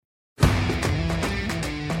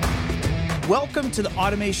Welcome to the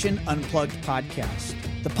Automation Unplugged podcast,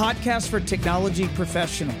 the podcast for technology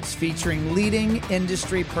professionals featuring leading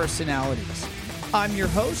industry personalities. I'm your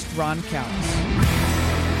host, Ron Callis.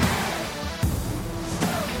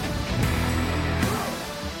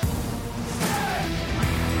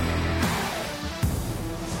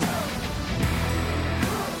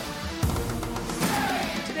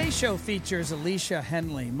 Today's show features Alesia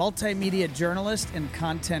Hendley, multimedia journalist and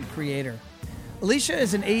content creator. Alesia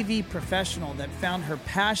is an AV professional that found her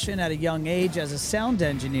passion at a young age as a sound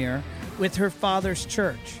engineer with her father's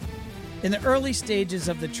church. In the early stages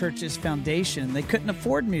of the church's foundation, they couldn't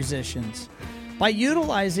afford musicians. By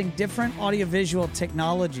utilizing different audiovisual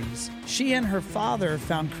technologies, she and her father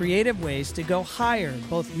found creative ways to go higher,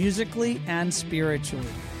 both musically and spiritually,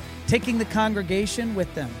 taking the congregation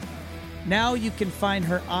with them. Now you can find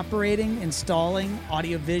her operating, installing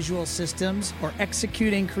audiovisual systems, or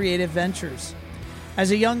executing creative ventures.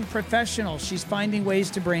 As a young professional, she's finding ways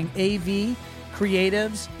to bring AV,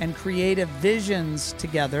 creatives, and creative visions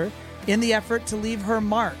together in the effort to leave her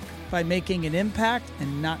mark by making an impact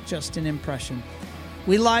and not just an impression.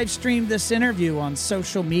 We live streamed this interview on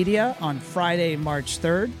social media on Friday, March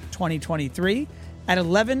 3rd, 2023 at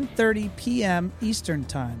 11:30 p.m. Eastern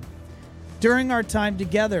Time. During our time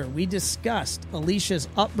together, we discussed Alesia's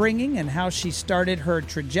upbringing and how she started her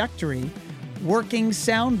trajectory working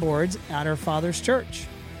soundboards at her father's church,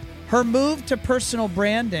 her move to personal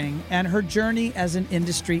branding, and her journey as an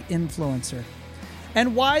industry influencer,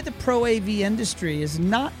 and why the pro AV industry is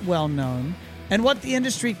not well known and what the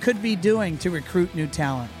industry could be doing to recruit new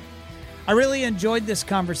talent. I really enjoyed this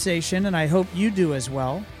conversation, and I hope you do as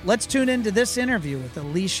well. Let's tune into this interview with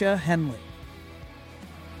Alesia Hendley.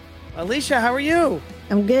 Alesia, how are you?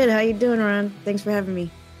 I'm good. How you doing, Ron? Thanks for having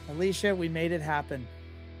me. Alesia, we made it happen.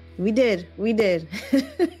 We did.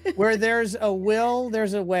 Where there's a will,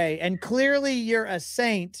 there's a way. And clearly you're a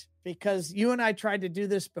saint, because you and I tried to do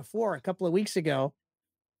this before a couple of weeks ago.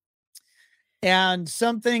 And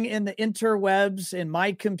something in the interwebs, in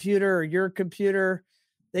my computer or your computer,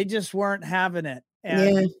 they just weren't having it.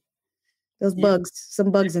 And yeah, those bugs,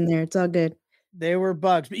 some bugs in there. It's all good. They were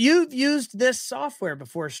bugs. But you've used this software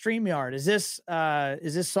before, StreamYard. Is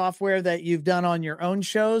this software that you've done on your own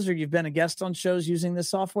shows, or you've been a guest on shows using this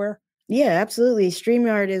software? Yeah, absolutely.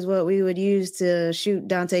 StreamYard is what we would use to shoot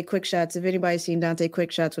Dante Quick Shots. If anybody's seen Dante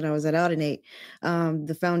Quick Shots when I was at Audinate,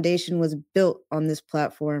 the foundation was built on this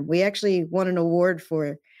platform. We actually won an award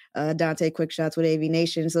for Dante Quick Shots with AV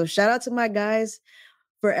Nation. So shout out to my guys,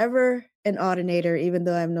 forever an Audinator, even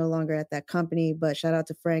though I'm no longer at that company. But shout out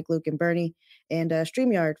to Frank, Luke, and Bernie, and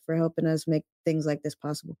StreamYard for helping us make things like this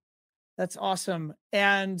possible. That's awesome.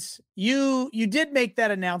 And you did make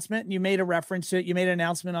that announcement, and you made a reference to it. You made an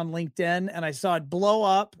announcement on LinkedIn, and I saw it blow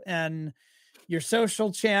up, and your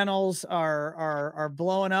social channels are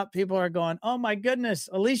blowing up. People are going, "Oh my goodness,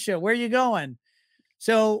 Alesia, where are you going?"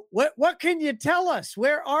 So what can you tell us?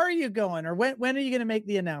 Where are you going? Or when are you going to make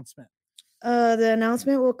the announcement? The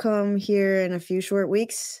announcement will come here in a few short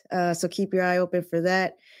weeks. So keep your eye open for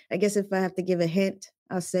that. I guess if I have to give a hint,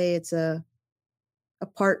 I'll say it's a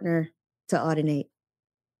partner to Audinate.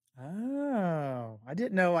 Oh, I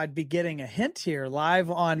didn't know I'd be getting a hint here live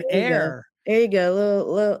on air. There you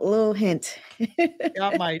go. Little hint.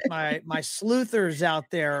 Got my sleuthers out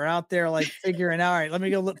there like figuring, all right, let me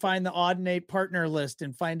go find the Audinate partner list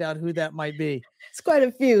and find out who that might be. It's quite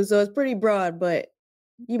a few, so it's pretty broad, but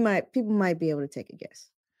people might be able to take a guess.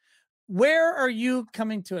 Where are you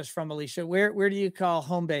coming to us from, Alesia? Where do you call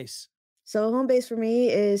home base? So home base for me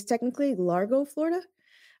is technically Largo, Florida.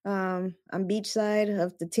 I'm beachside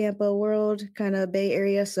of the Tampa world, kind of Bay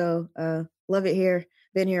Area. So love it here.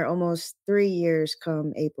 Been here almost 3 years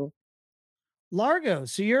come April. Largo.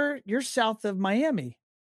 So you're south of Miami.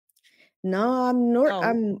 No,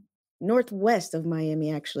 I'm northwest of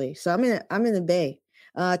Miami, actually. So I'm in the Bay.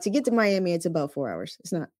 To get to Miami, it's about 4 hours.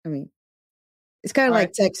 It's not, it's kind of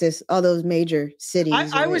like Texas, all those major cities.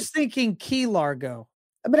 I was thinking Key Largo.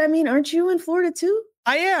 But aren't you in Florida too?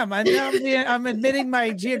 I am. I'm admitting my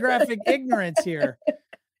geographic ignorance here.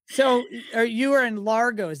 So you are in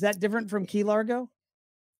Largo. Is that different from Key Largo?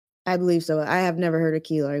 I believe so. I have never heard of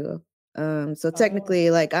Key Largo. So technically,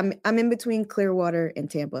 I'm in between Clearwater and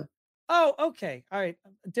Tampa. Oh, okay. All right.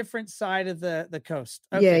 Different side of the coast.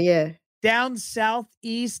 Okay. Yeah. Down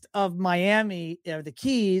southeast of Miami are the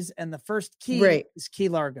Keys, and the first key is Key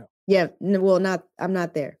Largo. Yeah. Well, I'm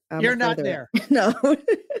not there. You're not there. No.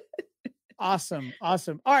 Awesome. All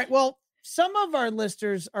right. Well, some of our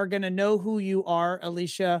listeners are going to know who you are,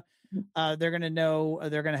 Alesia. They're going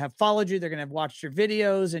to have followed you. They're going to have watched your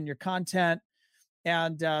videos and your content.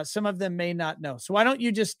 and some of them may not know. So why don't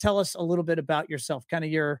you just tell us a little bit about yourself, kind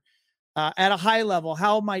of your, at a high level,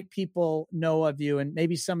 how might people know of you and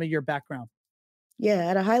maybe some of your background? Yeah,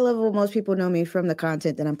 at a high level, most people know me from the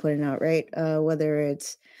content that I'm putting out, right? Whether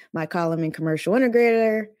it's my column in Commercial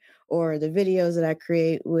Integrator or the videos that I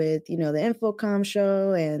create with, the Infocom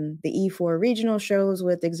show and the E4 regional shows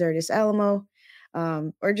with Exertus Alamo,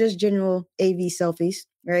 or just general AV selfies,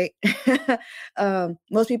 right?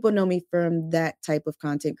 Most people know me from that type of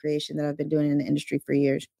content creation that I've been doing in the industry for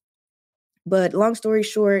years. But long story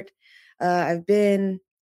short, I've been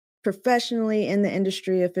professionally in the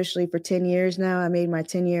industry officially for 10 years now. I made my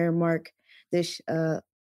 10-year mark this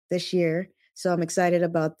year, so I'm excited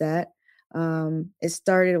about that. It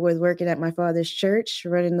started with working at my father's church,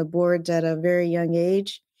 running the boards at a very young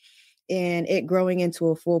age, and it growing into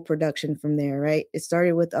a full production from there, right? It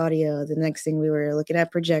started with audio. The next thing we were looking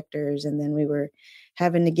at projectors, and then we were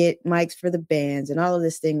having to get mics for the bands and all of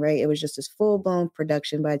this thing, right? It was just this full-blown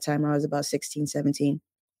production by the time I was about 16, 17.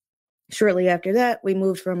 Shortly after that, we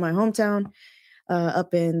moved from my hometown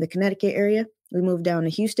up in the Connecticut area. We moved down to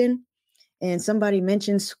Houston, and somebody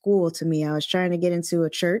mentioned school to me. I was trying to get into a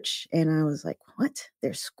church, and I was like, "What?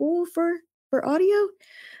 There's school for audio?"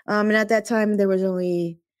 And at that time, there was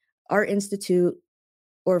only Art Institute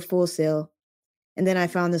or Full Sail, and then I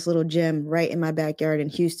found this little gym right in my backyard in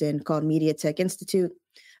Houston called Media Tech Institute.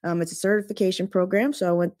 It's a certification program, so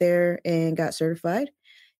I went there and got certified.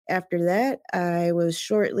 After that, I was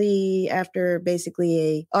shortly after basically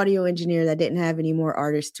a audio engineer that didn't have any more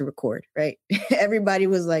artists to record, right? Everybody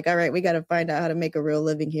was like, all right, we got to find out how to make a real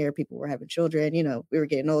living here. People were having children, we were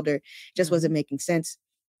getting older, just wasn't making sense.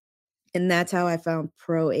 And that's how I found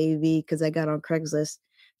Pro AV, because I got on Craigslist,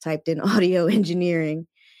 typed in audio engineering,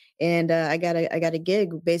 and I got a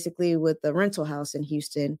gig basically with a rental house in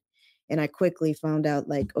Houston. And I quickly found out,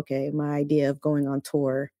 like, okay, my idea of going on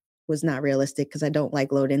tour was not realistic because I don't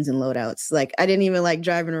like load ins and load outs. Like, I didn't even like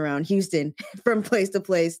driving around Houston from place to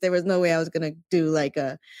place. There was no way I was going to do like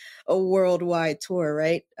a worldwide tour,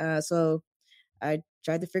 right? So I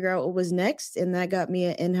tried to figure out what was next, and that got me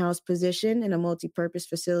an in-house position in a multi-purpose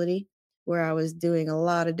facility where I was doing a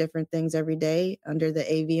lot of different things every day under the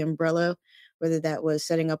AV umbrella, whether that was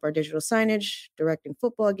setting up our digital signage, directing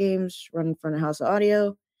football games, running front of house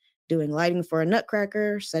audio, doing lighting for a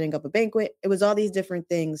nutcracker, setting up a banquet. It was all these different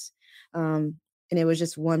things. And it was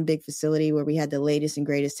just one big facility where we had the latest and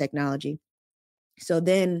greatest technology. So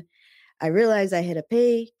then I realized I hit a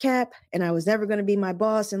pay cap and I was never going to be my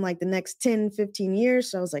boss in like the next 10, 15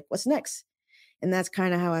 years. So I was like, what's next? And that's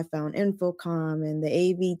kind of how I found Infocom and the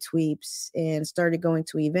AV Tweeps and started going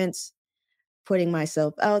to events, putting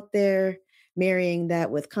myself out there, marrying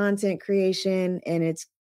that with content creation. And it's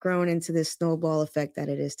grown into this snowball effect that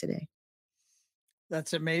it is today.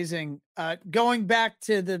 That's amazing. Going back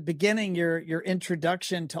to the beginning, your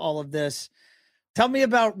introduction to all of this, tell me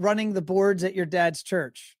about running the boards at your dad's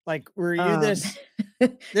church. Like, were you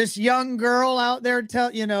this young girl out there,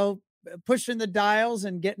 pushing the dials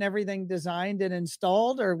and getting everything designed and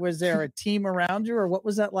installed, or was there a team around you, or what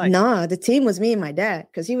was that like? No, the team was me and my dad,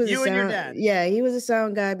 because he was You and your dad. Yeah, he was a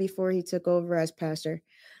sound guy before he took over as pastor.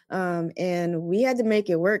 And we had to make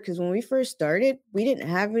it work because when we first started, we didn't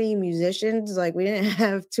have any musicians. Like, we didn't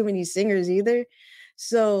have too many singers either.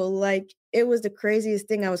 So like, it was the craziest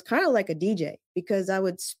thing. I was kind of like a DJ because I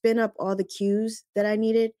would spin up all the cues that I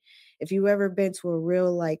needed. If you ever been to a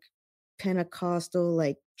real like Pentecostal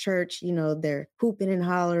like church, they're hooping and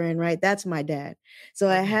hollering, right? That's my dad. So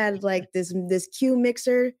I had like this cue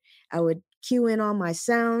mixer. I would cue in all my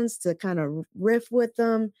sounds to kind of riff with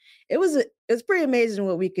them. It was pretty amazing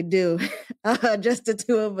what we could do, just the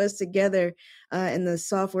two of us together, in the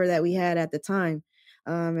software that we had at the time.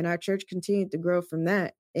 And our church continued to grow from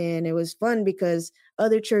that. And it was fun because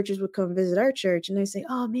other churches would come visit our church and they say,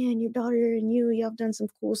 "Oh man, your daughter and you have done some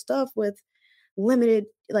cool stuff with limited,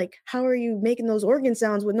 like, how are you making those organ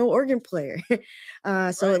sounds with no organ player?"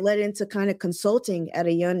 So It led into kind of consulting at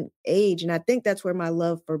a young age. And I think that's where my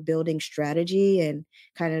love for building strategy and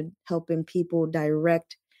kind of helping people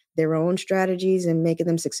direct their own strategies and making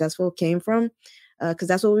them successful came from, because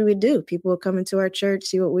that's what we would do. People would come into our church,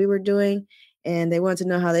 see what we were doing, and they wanted to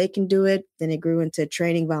know how they can do it. Then it grew into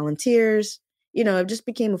training volunteers. It just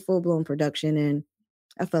became a full-blown production, and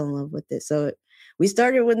I fell in love with it. So we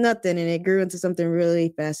started with nothing and it grew into something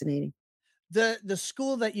really fascinating. The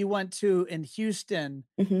school that you went to in Houston,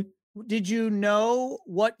 Mm-hmm. did you know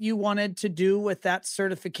what you wanted to do with that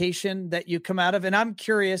certification that you come out of? And I'm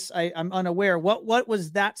curious, I'm unaware, what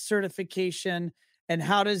was that certification and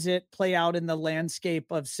how does it play out in the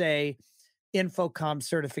landscape of, say, Infocom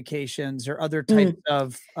certifications or other types Mm.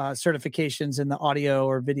 of certifications in the audio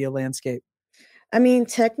or video landscape? I mean,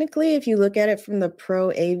 technically, if you look at it from the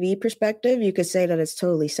pro AV perspective, you could say that it's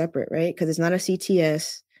totally separate, right? Because it's not a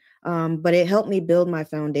CTS, but it helped me build my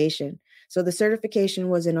foundation. So the certification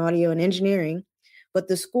was in audio and engineering, but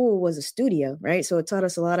the school was a studio, right? So it taught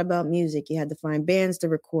us a lot about music. You had to find bands to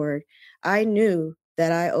record. I knew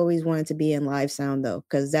that I always wanted to be in live sound, though,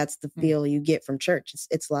 because that's the feel you get from church.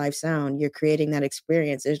 It's live sound. You're creating that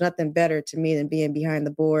experience. There's nothing better to me than being behind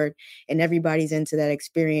the board and everybody's into that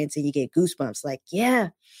experience and you get goosebumps like, yeah,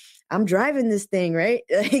 I'm driving this thing, right?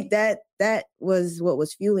 Like that was what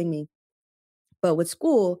was fueling me. But with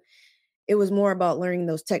school, it was more about learning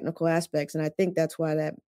those technical aspects. And I think that's why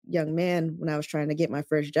that young man, when I was trying to get my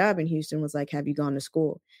first job in Houston, was like, have you gone to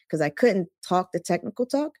school? Because I couldn't talk the technical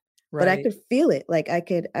talk, but I Right. could feel it. Like I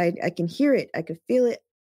can hear it. I could feel it.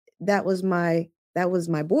 That was my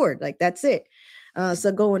board. Like that's it.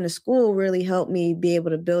 So going to school really helped me be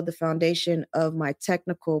able to build the foundation of my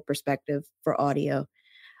technical perspective for audio.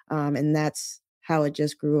 And that's how it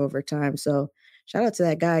just grew over time. So shout out to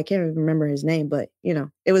that guy. I can't even remember his name, but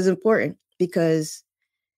it was important because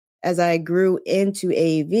as I grew into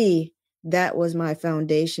AV, that was my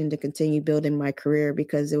foundation to continue building my career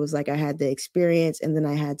because it was like I had the experience and then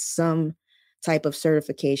I had some type of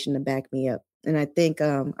certification to back me up. And I think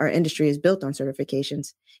our industry is built on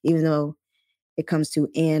certifications, even though it comes to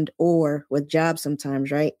and or with jobs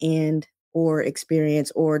sometimes, right? And or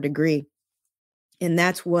experience or degree. And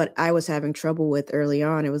that's what I was having trouble with early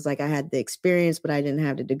on. It was like I had the experience, but I didn't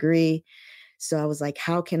have the degree. So I was like,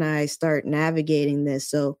 how can I start navigating this?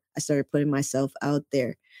 So I started putting myself out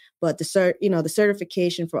there. But the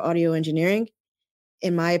certification for audio engineering,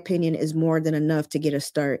 in my opinion, is more than enough to get a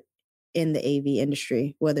start in the AV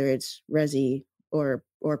industry, whether it's Resi or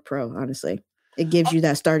pro, honestly. It gives you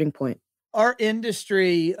that starting point. Our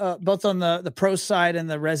industry, both on the pro side and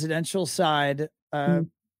the residential side,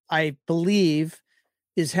 Mhm. I believe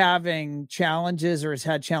is having challenges or has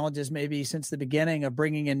had challenges maybe since the beginning of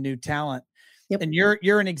bringing in new talent. Yep. And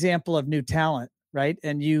you're an example of new talent, right?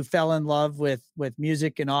 And you fell in love with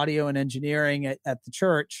music and audio and engineering at the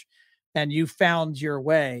church, and you found your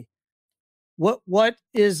way. What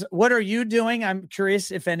are you doing? I'm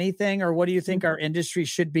curious, if anything, or what do you think our industry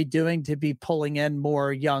should be doing to be pulling in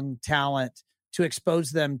more young talent to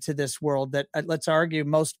expose them to this world that, let's argue,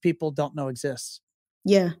 most people don't know exists?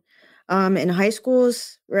 Yeah. In high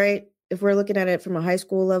schools, right? If we're looking at it from a high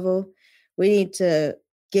school level, we need to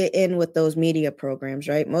get in with those media programs,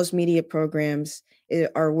 right? Most media programs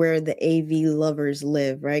are where the AV lovers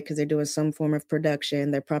live, right? Because they're doing some form of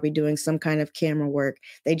production. They're probably doing some kind of camera work.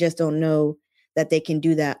 They just don't know that they can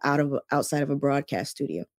do that outside of a broadcast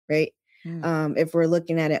studio, right? Mm. If we're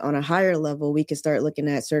looking at it on a higher level, we can start looking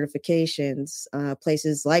at certifications,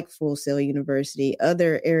 places like Full Sail University,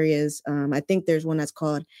 other areas. I think there's one that's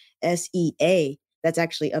called SEA that's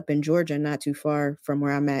actually up in Georgia, not too far from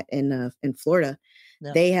where I'm at in Florida.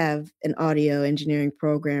 Yeah. They have an audio engineering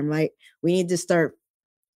program, right? We need to start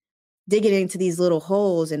digging into these little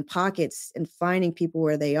holes and pockets and finding people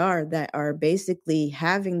where they are that are basically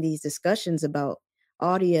having these discussions about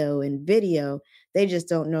audio and video. They just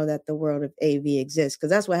don't know that the world of AV exists, because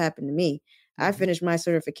that's what happened to me. I finished my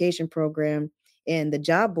certification program and the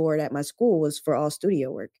job board at my school was for all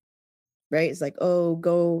studio work, right? It's like, oh,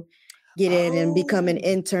 go get in and become an Oh,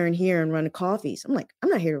 intern here and run coffees. I'm like, I'm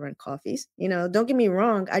not here to run coffees. Don't get me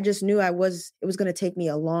wrong. I just knew it was going to take me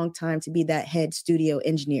a long time to be that head studio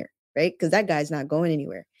engineer, right? Because that guy's not going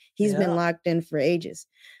anywhere. He's yeah. been locked in for ages.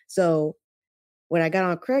 So when I got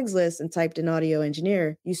on Craigslist and typed in audio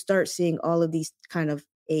engineer, you start seeing all of these kind of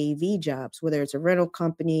AV jobs, whether it's a rental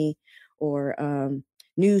company or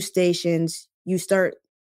news stations. You start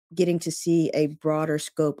getting to see a broader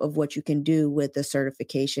scope of what you can do with the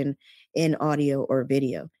certification in audio or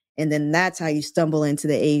video. And then that's how you stumble into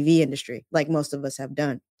the AV industry, like most of us have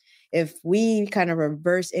done. If we kind of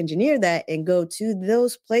reverse engineer that and go to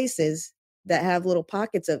those places that have little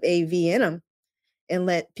pockets of AV in them and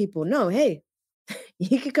let people know, hey,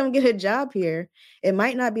 you could come get a job here. It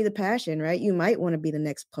might not be the passion, right? You might want to be the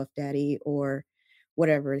next Puff Daddy or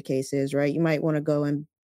whatever the case is, right? You might want to go and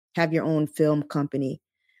have your own film company.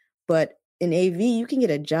 But in AV, you can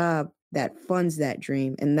get a job that funds that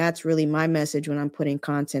dream. And that's really my message when I'm putting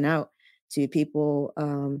content out to people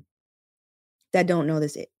that don't know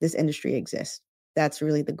this industry exists. That's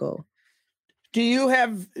really the goal. Do you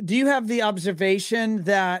have the observation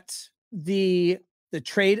that the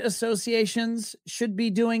trade associations should be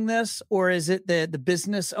doing this, or is it the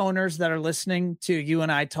business owners that are listening to you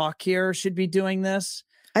and I talk here should be doing this?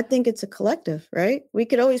 I think it's a collective, right? We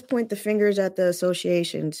could always point the fingers at the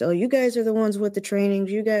association. So you guys are the ones with the trainings.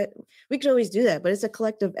 We could always do that, but it's a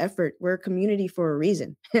collective effort. We're a community for a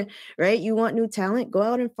reason, right? You want new talent, go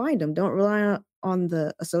out and find them. Don't rely on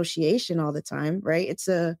the association all the time, right?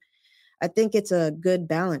 I think it's a good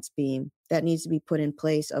balance beam that needs to be put in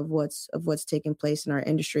place of what's taking place in our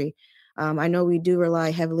industry. I know we do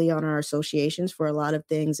rely heavily on our associations for a lot of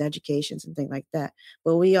things, educations and things like that,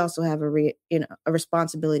 but we also have a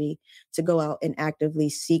responsibility to go out and actively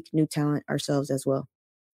seek new talent ourselves as well.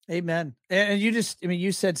 Amen. And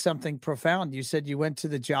you said something profound. You said you went to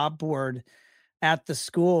the job board at the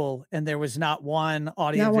school and there was not one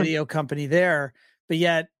audio Not one. video company there, but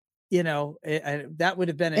yet, that would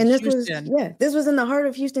have been in And Houston. this was in the heart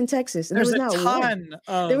of Houston, Texas, and there There's was a not one.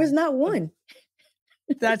 ton There was of, not of one.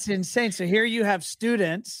 that's insane. So here you have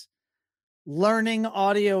students learning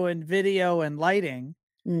audio and video and lighting,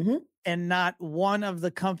 Mhm. and not one of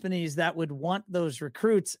the companies that would want those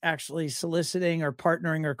recruits actually soliciting or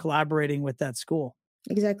partnering or collaborating with that school.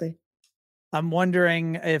 Exactly. I'm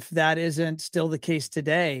wondering if that isn't still the case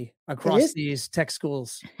today It across is. these tech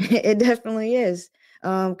schools. It definitely is.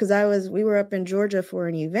 Because we were up in Georgia for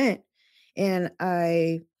an event, and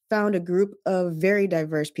I found a group of very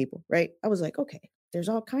diverse people, right? I was like, "Okay, there's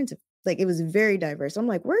all kinds of," like, it was very diverse. I'm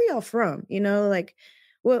like, "Where are y'all from?" Like,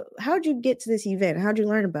 "Well, how'd you get to this event? How'd you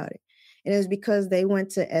learn about it?" And it was because they went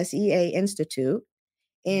to SEA Institute,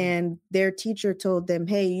 Mm, and their teacher told them,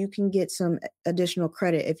 "Hey, you can get some additional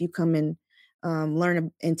credit if you come and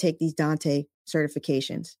learn and take these Dante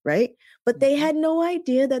certifications," right? But they mhm. had no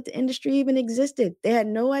idea that the industry even existed. They had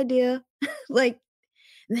no idea, like,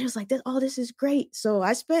 and they was like, this is great." So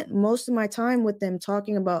I spent most of my time with them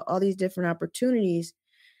talking about all these different opportunities,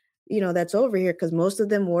 that's over here, because most of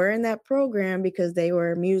them were in that program because they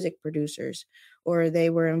were music producers or they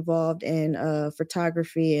were involved in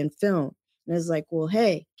photography and film. And it's like, well,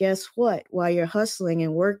 hey, guess what? While you're hustling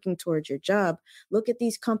and working towards your job, look at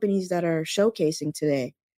these companies that are showcasing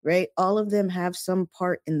today, right? All of them have some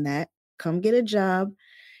part in that. Come get a job,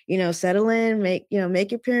 settle in, make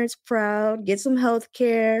your parents proud, get some health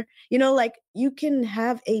care, like you can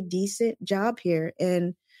have a decent job here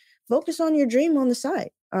and focus on your dream on the side.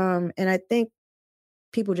 And I think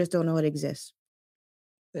people just don't know it exists.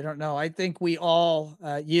 They don't know. I think we all,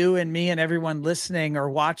 you and me and everyone listening or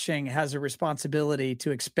watching, has a responsibility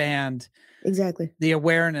to expand Exactly. the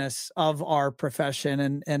awareness of our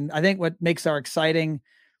profession. And I think what makes our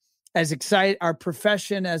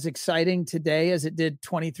profession as exciting today as it did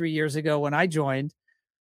 23 years ago when I joined,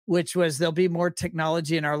 which was there'll be more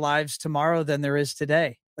technology in our lives tomorrow than there is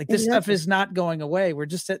today. Like, this stuff Exactly. is not going away. We're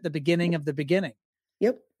just at the beginning of the beginning.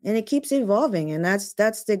 Yep. And it keeps evolving. And that's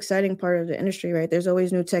the exciting part of the industry, right? There's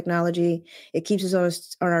always new technology. It keeps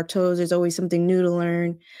us on our toes. There's always something new to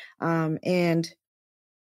learn. And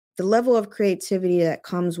the level of creativity that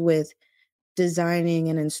comes with designing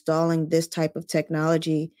and installing this type of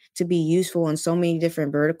technology to be useful in so many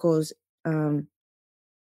different verticals um,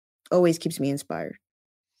 always keeps me inspired.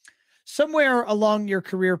 Somewhere along your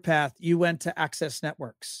career path, you went to Access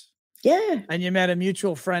Networks Yeah. and you met a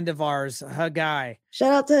mutual friend of ours, Guy.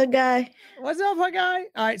 Shout out to a guy. What's up, Guy?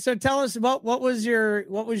 All right, so tell us about what was your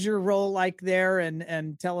role like there,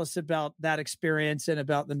 and tell us about that experience and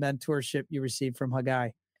about the mentorship you received from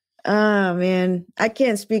Guy. Ah, man, I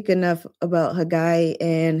can't speak enough about Hagai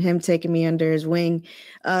and him taking me under his wing.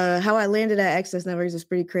 How I landed at Access Networks is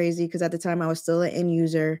pretty crazy because at the time I was still an end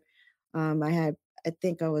user. I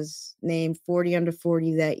think I was named 40 under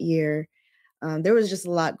 40 that year. There was just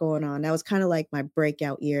a lot going on. That was kind of like my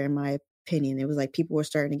breakout year, in my opinion. It was like people were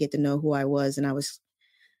starting to get to know who I was, and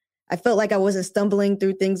I felt like I wasn't stumbling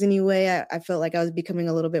through things anyway. I felt like I was becoming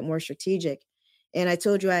a little bit more strategic. And I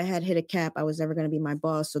told you I had hit a cap. I was never going to be my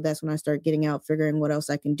boss. So that's when I started getting out, figuring what else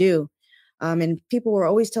I can do. And people were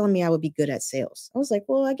always telling me I would be good at sales. I was like,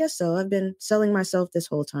 well, I guess so. I've been selling myself this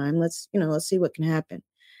whole time. Let's see what can happen.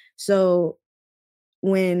 So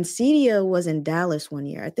when Cedia was in Dallas one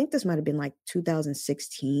year, I think this might have been like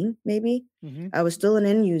 2016, maybe. Mhm. I was still an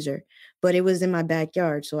end user, but it was in my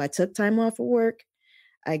backyard. So I took time off of work.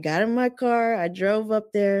 I got in my car, I drove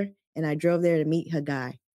up there, and I drove there to meet her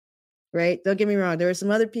guy, right? Don't get me wrong. There were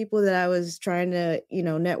some other people that I was trying to,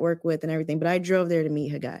 network with and everything, but I drove there to meet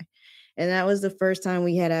her guy. And that was the first time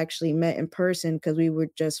we had actually met in person because we were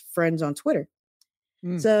just friends on Twitter.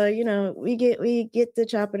 Mm. So, we get to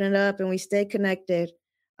chopping it up and we stay connected.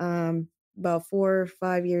 About 4 or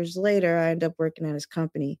 5 years later, I ended up working at his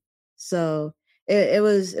company. So it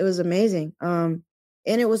was amazing.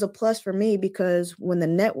 And it was a plus for me because when the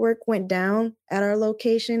network went down at our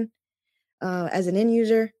location, as an end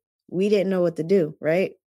user, we didn't know what to do,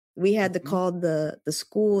 right? We had to Mhm. call the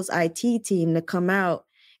school's IT team to come out,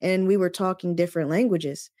 and we were talking different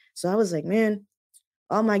languages. So I was like, man,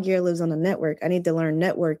 all my gear lives on the network. I need to learn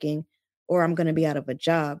networking or I'm going to be out of a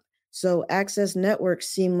job. So Access Networks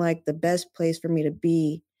seemed like the best place for me to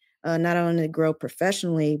be, not only to grow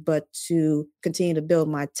professionally, but to continue to build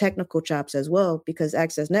my technical chops as well, because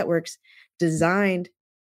Access Networks designed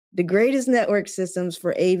the greatest network systems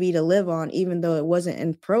for AV to live on, even though it wasn't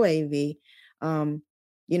in pro AV. Um,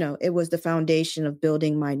 it was the foundation of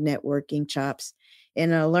building my networking chops.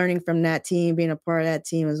 And learning from that team, being a part of that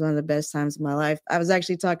team was one of the best times of my life. I was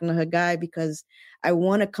actually talking to a guy because I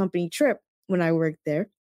won a company trip when I worked there.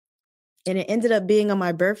 And it ended up being on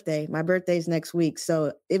my birthday. My birthday's next week.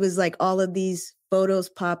 So it was like all of these photos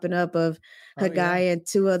popping up of Oh, yeah. Hagai and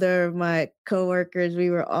two other of my coworkers. We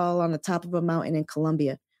were all on the top of a mountain in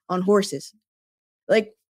Colombia on horses.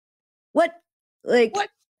 Like, what? Like, What?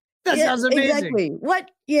 That yeah, sounds amazing. exactly.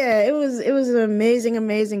 What? Yeah, it was an amazing,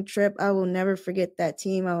 amazing trip. I will never forget that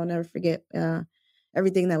team. I will never forget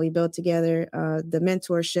everything that we built together, the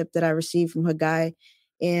mentorship that I received from Hagai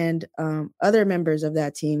and other members of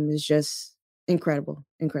that team is just incredible,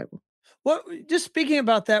 incredible. What just speaking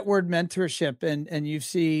about that word mentorship and you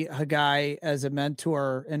see Hagai as a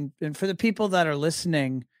mentor and for the people that are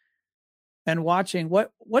listening and watching,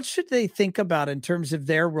 what should they think about in terms of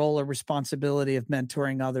their role or responsibility of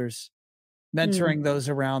mentoring others, Hmm. mentoring those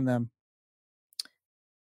around them?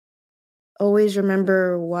 Always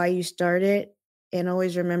remember why you started, and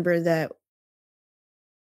always remember that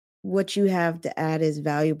what you have to add is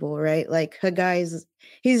valuable, right? Like Hagai's,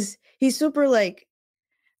 he's super like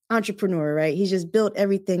entrepreneur, right? He just built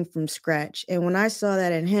everything from scratch. And when I saw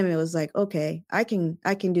that in him, it was like, okay, I can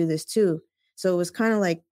do this too. So it was kind of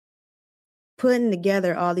like putting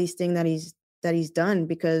together all these things that he's done,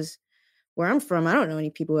 because where I'm from, I don't know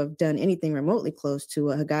any people who have done anything remotely close to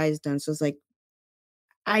what a guy's done. So it's like,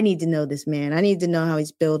 I need to know this man. I need to know how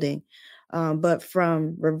he's building. But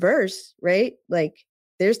from reverse, right? Like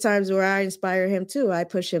there's times where I inspire him too. I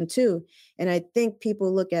push him too. And I think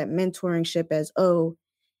people look at mentoringship as, oh,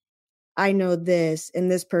 I know this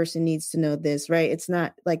and this person needs to know this, right? It's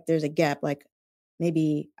not like there's a gap, like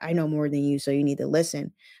maybe I know more than you, so you need to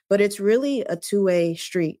listen. But it's really a two-way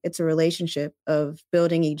street. It's a relationship of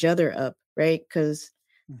building each other up, right? Because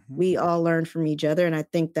Mhm. we all learn from each other. And I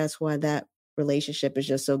think that's why that relationship is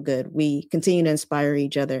just so good. We continue to inspire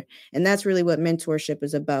each other. And that's really what mentorship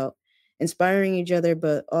is about, inspiring each other,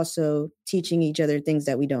 but also teaching each other things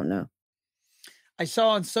that we don't know. I saw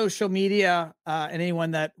on social media, and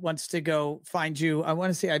anyone that wants to go find you, I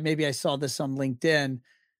want to say maybe I saw this on LinkedIn.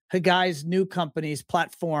 Hagai's new company's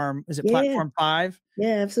platform, is it Yeah. Platform 5?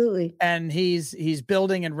 Yeah, absolutely. And he's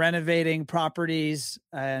building and renovating properties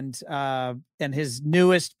and his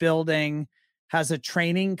newest building has a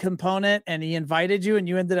training component and he invited you and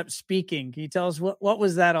you ended up speaking. Can you tell us what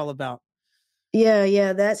was that all about? Yeah,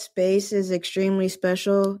 yeah, that space is extremely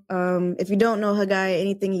special. If you don't know Hagai,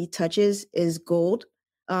 anything he touches is gold.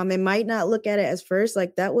 It might not look at it as first,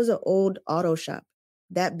 like that was an old auto shop.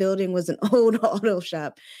 That building was an old auto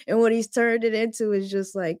shop. And what he's turned it into is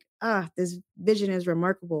just like, this vision is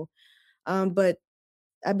remarkable. But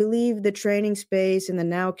I believe the training space and the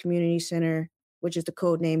Now Community Center, which is the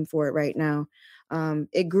code name for it right now,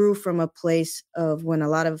 it grew from a place of when a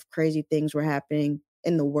lot of crazy things were happening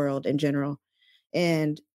in the world in general.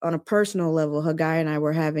 And on a personal level, Hagai and I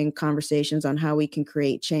were having conversations on how we can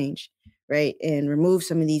create change, right? And remove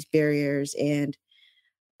some of these barriers. And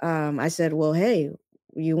I said, well, hey,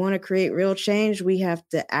 you want to create real change? We have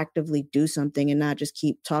to actively do something and not just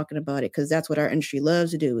keep talking about it, because that's what our industry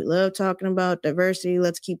loves to do. We love talking about diversity.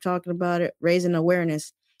 Let's keep talking about it, raising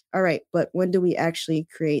awareness. All right. But when do we actually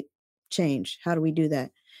create change? How do we do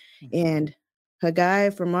that? Mhm. And a guy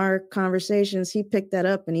from our conversations, he picked that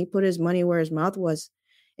up and he put his money where his mouth was.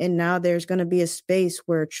 And now there's going to be a space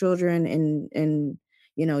where children and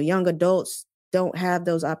young adults don't have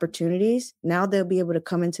those opportunities. Now they'll be able to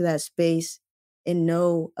come into that space and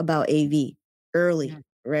know about AV early, Mhm.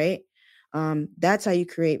 right? That's how you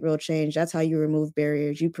create real change. That's how you remove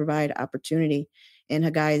barriers. You provide opportunity. And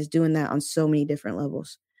Hagai is doing that on so many different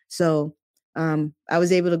levels. So I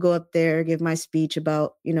was able to go up there, give my speech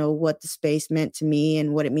about, what the space meant to me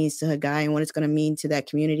and what it means to Hagai and what it's going to mean to that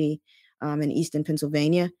community in Easton,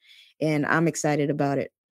 Pennsylvania. And I'm excited about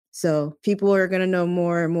it. So people are going to know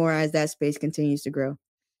more and more as that space continues to grow.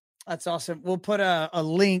 That's awesome. We'll put a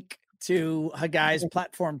link to Hagai's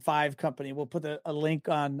Platform 5 company. We'll put a link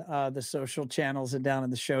on the social channels and down in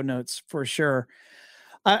the show notes for sure.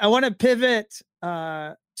 I want to pivot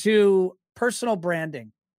to personal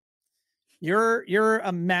branding. You're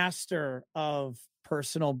a master of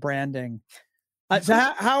personal branding. So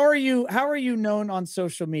how are you known on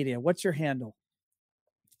social media? What's your handle?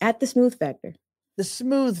 At the Smooth Factor. The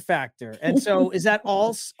Smooth Factor. And so is that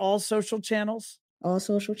all social channels? All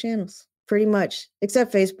social channels, pretty much,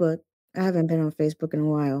 except Facebook. I haven't been on Facebook in a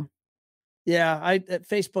while. Yeah,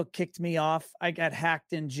 Facebook kicked me off. I got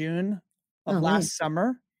hacked in June of last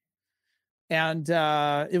summer. And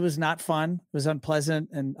it was not fun. It was unpleasant.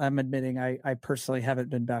 And I'm admitting I personally haven't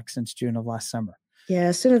been back since June of last summer. Yeah,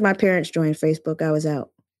 as soon as my parents joined Facebook, I was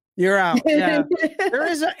out. You're out. Yeah. There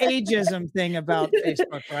is an ageism thing about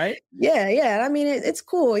Facebook, right? Yeah. I mean, it's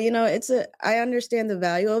cool. You know, I understand the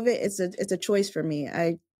value of it. It's a choice for me.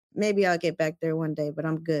 Maybe I'll get back there one day, but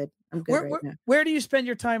I'm good. I'm good right now. Where do you spend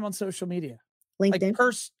your time on social media? LinkedIn.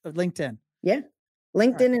 Like LinkedIn. Yeah.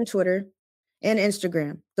 LinkedIn and Twitter and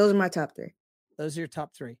Instagram. Those are my top 3. Those are your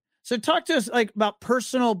top 3. So talk to us about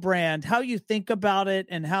personal brand, how you think about it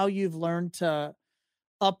and how you've learned to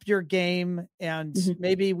up your game. And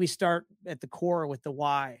maybe we start at the core with the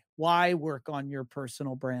why. Why work on your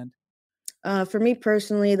personal brand? For me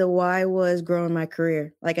personally, the why was growing my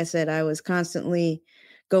career. Like I said, I was constantly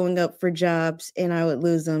going up for jobs and I would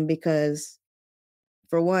lose them because,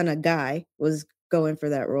 for one, a guy was going for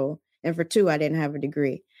that role. And for 2, I didn't have a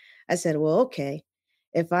degree. I said, well, okay,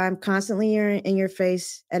 if I'm constantly in your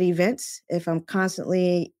face at events, if I'm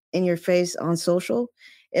constantly in your face on social,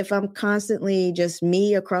 if I'm constantly just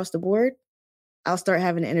me across the board, I'll start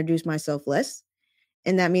having to introduce myself less.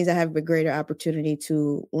 And that means I have a greater opportunity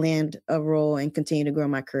to land a role and continue to grow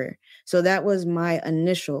my career. So that was my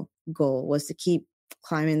initial goal, was to keep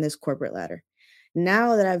climbing this corporate ladder.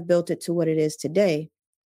 Now that I've built it to what it is today,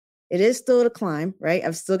 it is still to climb, right?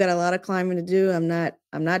 I've still got a lot of climbing to do. I'm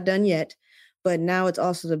not done yet, but now it's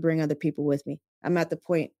also to bring other people with me. I'm at the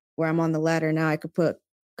point where I'm on the ladder now. I could put a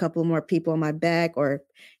couple more people on my back, or,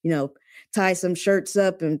 tie some shirts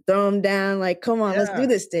up and throw them down. Like, come on, let's do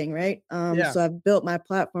this thing, right? So I've built my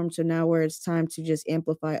platform to now where it's time to just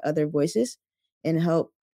amplify other voices and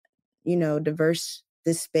help, diverse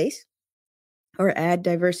this space, or add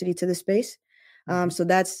diversity to the space. So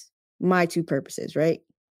that's my 2 purposes, right?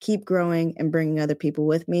 Keep growing and bringing other people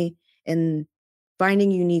with me, and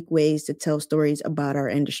finding unique ways to tell stories about our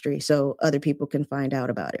industry so other people can find out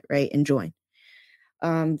about it, right? And join.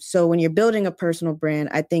 So when you're building a personal brand,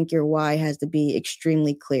 I think your why has to be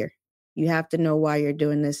extremely clear. You have to know why you're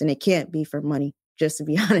doing this, and it can't be for money, just to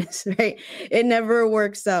be honest, right? It never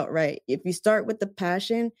works out right. If you start with the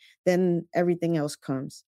passion, then everything else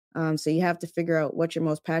comes. So you have to figure out what you're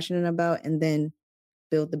most passionate about and then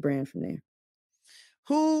build the brand from there.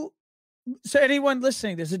 So anyone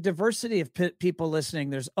listening, there's a diversity of people listening.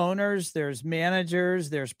 There's owners, there's managers,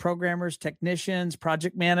 there's programmers, technicians,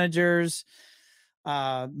 project managers,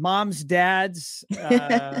 moms, dads,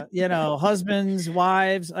 husbands,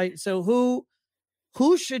 wives. So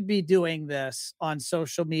who should be doing this on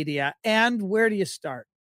social media, and where do you start?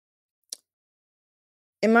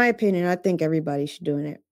 In my opinion, I think everybody should doing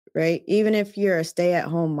it, right? Even if you're a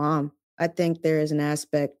stay-at-home mom, I think there is an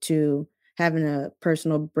aspect to having a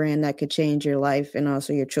personal brand that could change your life and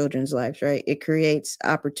also your children's lives, right? It creates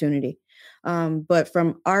opportunity. But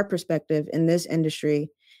from our perspective in this industry,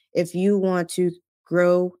 if you want to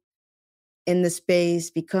grow in the space,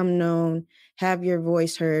 become known, have your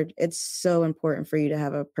voice heard, it's so important for you to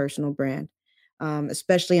have a personal brand,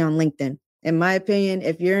 especially on LinkedIn. In my opinion,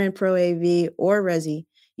 if you're in Pro AV or Resi,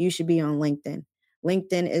 you should be on LinkedIn.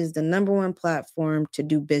 LinkedIn is the number 1 platform to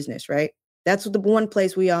do business, right? That's the one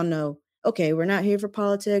place we all know, okay, we're not here for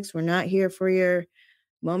politics. We're not here for your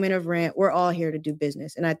moment of rant. We're all here to do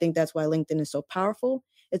business. And I think that's why LinkedIn is so powerful.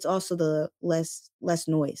 It's also the less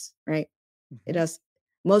noise, right? It does.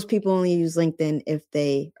 Most people only use LinkedIn if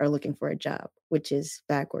they are looking for a job, which is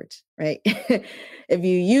backwards, right? If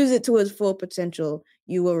you use it to its full potential,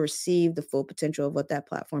 you will receive the full potential of what that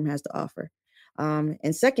platform has to offer.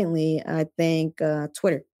 And secondly, I think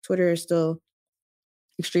Twitter. Twitter is still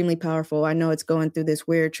extremely powerful. I know it's going through this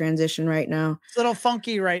weird transition right now. It's a little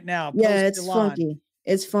funky right now. Yeah, it's funky.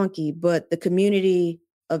 It's funky, but the community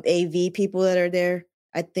of AV people that are there,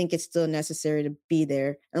 I think it's still necessary to be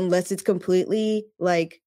there, unless it's completely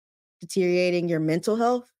deteriorating your mental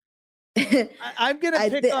health. I'm gonna I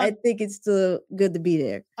think it's still good to be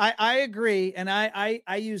there. I agree, and I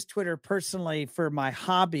use Twitter personally for my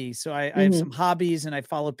hobby. So I have some hobbies, and I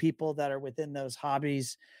follow people that are within those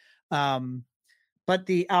hobbies. But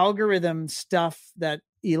the algorithm stuff that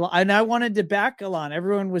Elon, and I wanted to back Elon.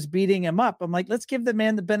 Everyone was beating him up. I'm like, let's give the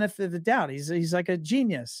man the benefit of the doubt. He's like a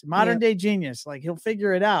genius, modern day genius. Like, he'll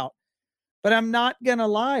figure it out. But I'm not gonna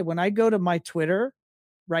lie. When I go to my Twitter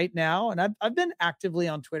right now, and I've been actively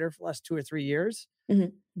on Twitter for the last 2 or 3 years,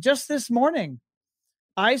 Just this morning,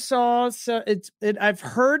 I saw, I've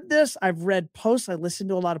heard this, I've read posts, I listened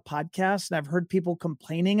to a lot of podcasts, and I've heard people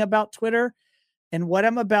complaining about Twitter. And what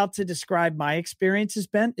I'm about to describe my experience has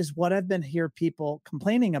been is what I've been hear people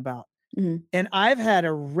complaining about. And I've had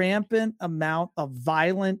a rampant amount of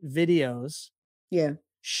violent videos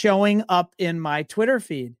showing up in my Twitter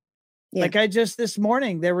feed. Like this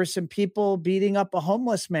morning, there were some people beating up a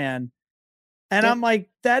homeless man. And I'm like,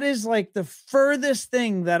 that is like the furthest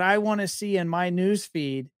thing that I want to see in my news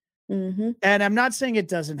feed. And I'm not saying it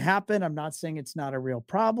doesn't happen. I'm not saying it's not a real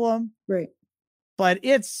problem. Right. But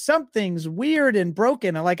it's something's weird and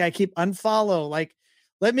broken. And like, I keep unfollow, like,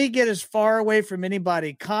 let me get as far away from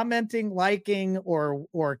anybody commenting, liking,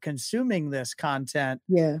 or consuming this content.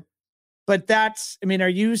 Yeah. But are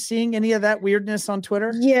you seeing any of that weirdness on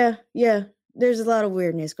Twitter? Yeah. Yeah. There's a lot of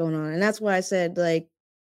weirdness going on. And that's why I said, like,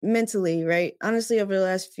 mentally, right? Honestly, over the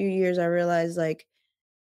last few years, I realized like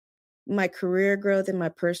my career growth and my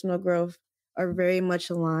personal growth are very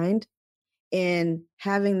much aligned. And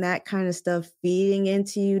having that kind of stuff feeding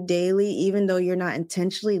into you daily, even though you're not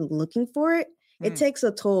intentionally looking for it, it takes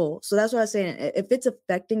a toll. So that's why I'm saying, if it's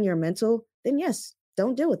affecting your mental, then yes,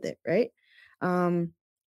 don't deal with it, right?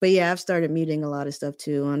 But yeah, I've started muting a lot of stuff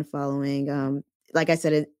too, unfollowing. Like I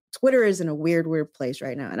said, Twitter is in a weird place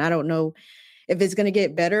right now. And I don't know if it's going to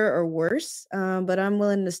get better or worse, but I'm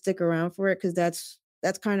willing to stick around for it because that's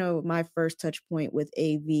kind of my first touch point with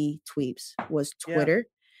AV tweets was Twitter. Yeah.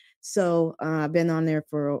 So I've been on there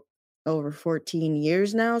for over 14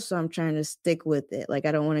 years now. So I'm trying to stick with it. Like,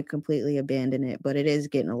 I don't want to completely abandon it, but it is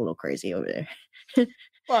getting a little crazy over there.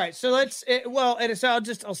 All right. So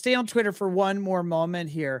I'll stay on Twitter for one more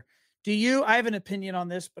moment here. I have an opinion on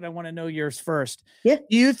this, but I want to know yours first. Yeah.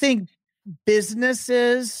 Do you think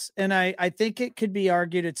businesses, and I think it could be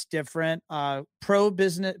argued it's different, pro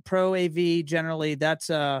AV generally,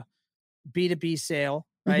 that's a B2B sale,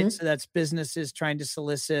 right? So that's businesses trying to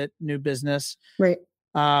solicit new business. Right.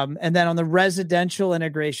 And then on the residential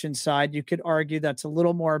integration side, you could argue that's a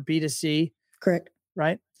little more B2C. Correct.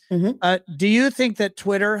 Right. Do you think that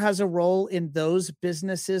Twitter has a role in those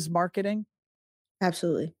businesses marketing?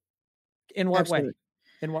 Absolutely. In what way?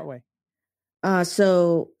 In what way?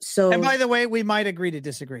 So and by the way, we might agree to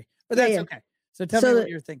disagree, but that's okay. So tell me what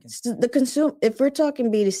you're thinking. If we're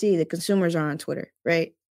talking B2C, the consumers are on Twitter,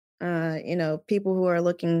 right? People who are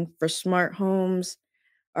looking for smart homes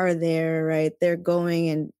are there, right? They're going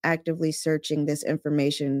and actively searching this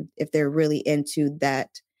information if they're really into that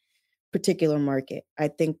particular market. I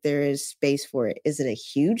think there is space for it. Is it a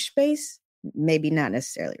huge space? Maybe not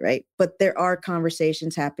necessarily, right? But there are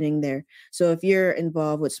conversations happening there. So if you're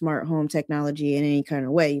involved with smart home technology in any kind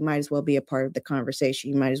of way, you might as well be a part of the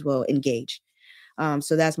conversation. You might as well engage.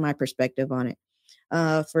 So that's my perspective on it.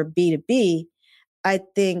 For B2B, I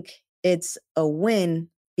think it's a win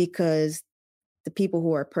because the people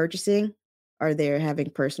who are purchasing are there having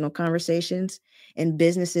personal conversations and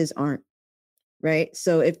businesses aren't. Right.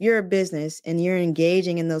 So if you're a business and you're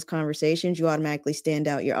engaging in those conversations, you automatically stand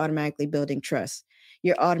out. You're automatically building trust.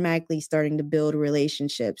 You're automatically starting to build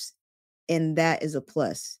relationships. And that is a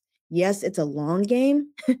plus. Yes, it's a long game,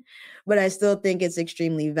 but I still think it's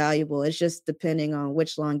extremely valuable. It's just depending on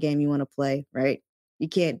which long game you want to play. Right. You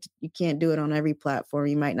can't do it on every platform.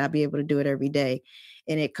 You might not be able to do it every day.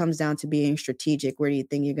 And it comes down to being strategic. Where do you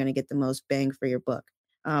think you're going to get the most bang for your buck?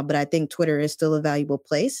 But I think Twitter is still a valuable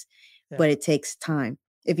place. But it takes time.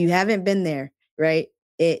 If you haven't been there, right,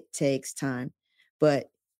 it takes time.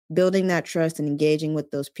 But building that trust and engaging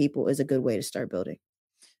with those people is a good way to start building.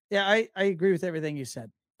 Yeah, I agree with everything you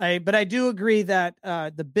said. But I do agree that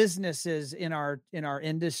the businesses in our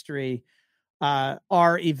industry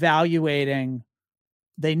are evaluating.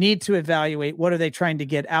 They need to evaluate what are they trying to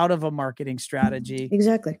get out of a marketing strategy.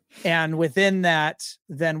 Exactly. And within that,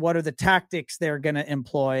 then what are the tactics they're going to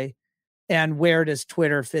employ? And where does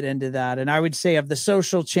Twitter fit into that? And I would say of the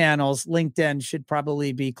social channels, LinkedIn should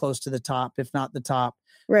probably be close to the top, if not the top.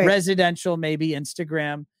 Right. Residential, maybe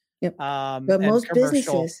Instagram. Yep. But most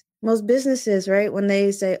businesses, right, when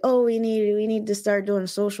they say, "Oh, we need to start doing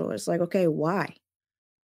social," it's like, okay, why?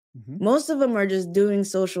 Most of them are just doing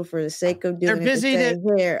social for the sake of doing it. They're busy.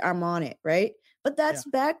 Here, I'm on it, right? But that's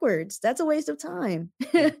backwards. That's a waste of time.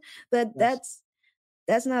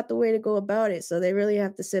 That's not the way to go about it. So they really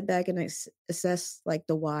have to sit back and assess like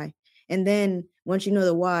the why. And then once you know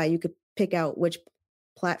the why, you could pick out which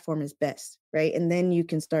platform is best, right? And then you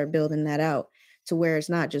can start building that out to where it's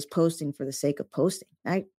not just posting for the sake of posting.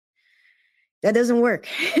 That doesn't work.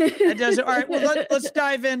 That doesn't. All right. Well, let's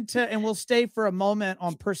dive into, and we'll stay for a moment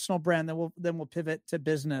on personal brand. Then we'll pivot to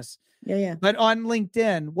business. Yeah. But on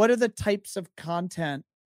LinkedIn, what are the types of content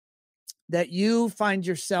that you find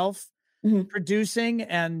yourself producing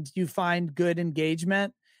and you find good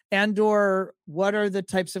engagement, and or what are the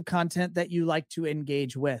types of content that you like to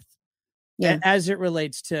engage with as it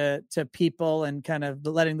relates to people and kind of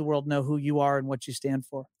letting the world know who you are and what you stand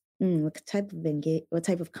for? What type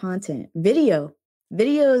of content? Videos.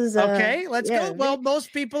 Okay, let's go. Well,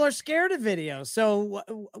 most people are scared of video. So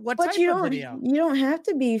what but type of video? You don't have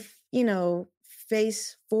to be,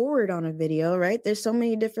 face forward on a video, right? There's so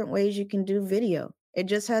many different ways you can do video. It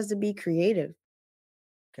just has to be creative.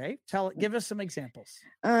 Okay. Give us some examples.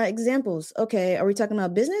 Examples. Okay. Are we talking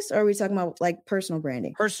about business or are we talking about like personal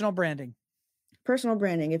branding? Personal branding. Personal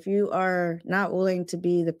branding. If you are not willing to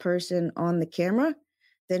be the person on the camera,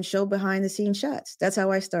 then show behind the scenes shots. That's how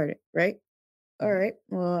I started, right? All right.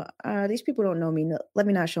 Well, these people don't know me. No, let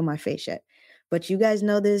me not show my face yet. But you guys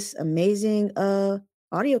know this amazing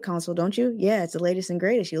audio console, don't you? Yeah, it's the latest and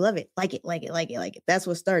greatest. You love it. Like it, like it, like it, like it. That's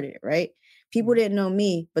what started it, right? People didn't know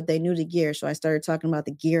me, but they knew the gear. So I started talking about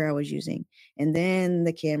the gear I was using. And then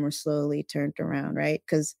the camera slowly turned around, right?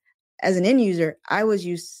 Because as an end user, I was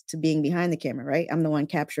used to being behind the camera, right? I'm the one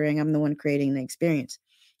capturing, I'm the one creating the experience.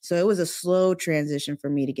 So it was a slow transition for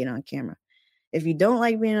me to get on camera. If you don't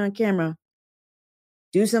like being on camera,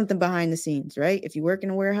 do something behind the scenes, right? If you work in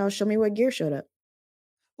a warehouse, show me what gear showed up.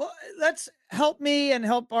 Well, let's help me and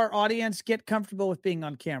help our audience get comfortable with being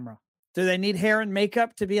on camera. Do they need hair and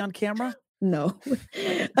makeup to be on camera? No.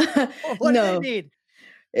 What do they need?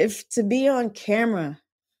 If to be on camera.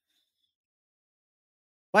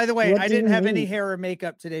 By the way, I didn't have any hair or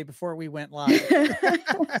makeup today before we went live.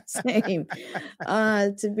 Same.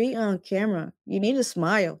 To be on camera, you need to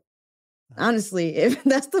smile. Honestly, if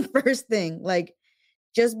that's the first thing, like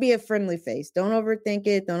just be a friendly face. Don't overthink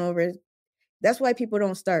it. That's why people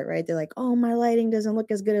don't start, right? They're like, oh, my lighting doesn't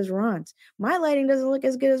look as good as Ron's. My lighting doesn't look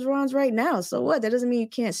as good as Ron's right now. So what? That doesn't mean you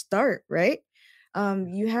can't start, right?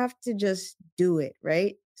 You have to just do it,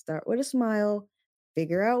 right? Start with a smile,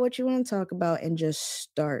 figure out what you want to talk about, and just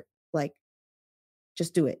start. Like,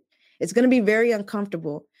 just do it. It's going to be very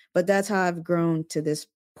uncomfortable, but that's how I've grown to this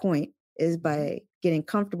point, is by getting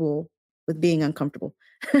comfortable with being uncomfortable.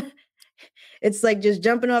 It's like just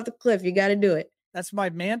jumping off the cliff. You got to do it. That's my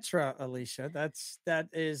mantra, Alesia. That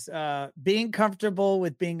is being comfortable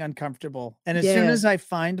with being uncomfortable. And as soon as I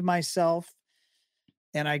find myself,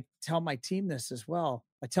 and I tell my team this as well,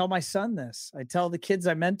 I tell my son this, I tell the kids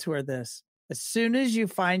I mentor this, as soon as you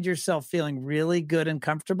find yourself feeling really good and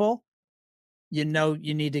comfortable, you know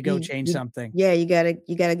you need to go change something. Yeah, you gotta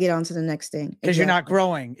get on to the next thing. Because you're not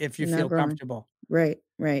growing if you feel comfortable.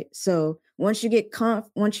 Right. So once you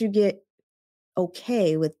get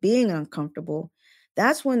okay with being uncomfortable,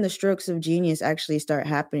 that's when the strokes of genius actually start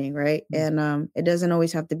happening, right? And it doesn't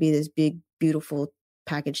always have to be this big, beautiful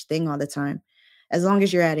packaged thing all the time. As long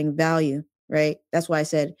as you're adding value, right? That's why I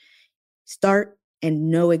said start and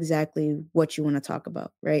know exactly what you want to talk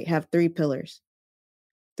about, right? Have 3 pillars.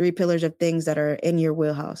 3 pillars of things that are in your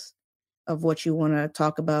wheelhouse of what you want to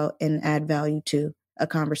talk about and add value to a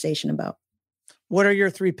conversation about. What are your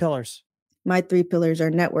 3 pillars? My 3 pillars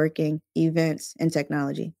are networking, events, and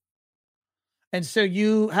technology. And so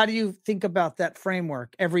how do you think about that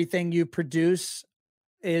framework? Everything you produce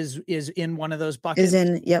is in one of those buckets?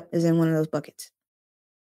 Is in one of those buckets.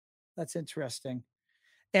 That's interesting.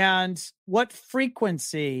 And what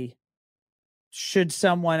frequency should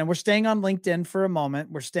someone, and we're staying on LinkedIn for a moment,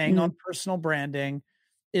 we're staying on personal branding.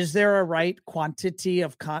 Is there a right quantity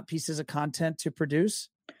of pieces of content to produce?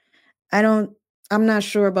 I'm not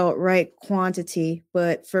sure about right quantity,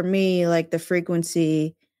 but for me, like the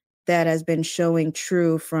frequency that has been showing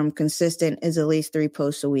true from consistent is at least 3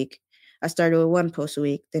 posts a week. I started with 1 post a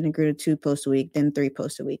week, then it grew to 2 posts a week, then 3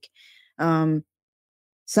 posts a week.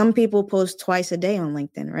 Some people post twice a day on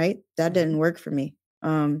LinkedIn, right? That didn't work for me.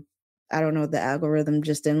 I don't know, the algorithm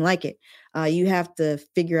just didn't like it. You have to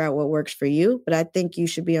figure out what works for you, but I think you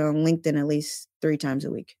should be on LinkedIn at least 3 times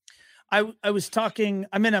a week. I was talking,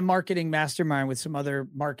 I'm in a marketing mastermind with some other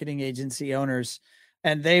marketing agency owners,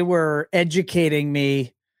 and they were educating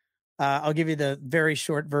me. I'll give you the very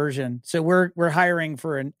short version. So we're hiring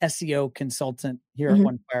for an SEO consultant here at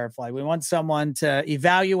One Firefly. We want someone to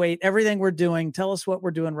evaluate everything we're doing, tell us what we're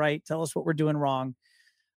doing right, tell us what we're doing wrong.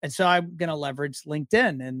 And so I'm going to leverage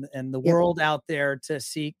LinkedIn and the world out there to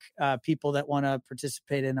seek people that want to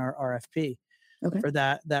participate in our RFP for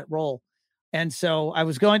that role. And so I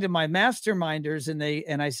was going to my masterminders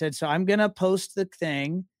and I said, so I'm going to post the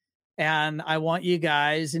thing and I want you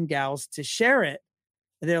guys and gals to share it.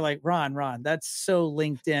 And they're like, Ron, that's so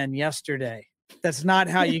LinkedIn yesterday. That's not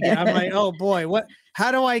how you get. I'm like, oh boy,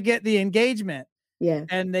 how do I get the engagement? Yeah.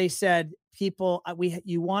 And they said, people,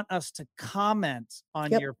 you want us to comment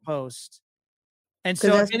on Yep. your post. And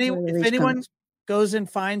Because so that's where the if reach anyone comes. goes and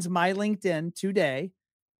finds my LinkedIn today,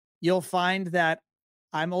 you'll find that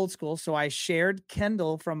I'm old school. So I shared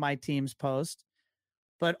Kendall from my team's post,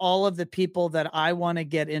 but all of the people that I want to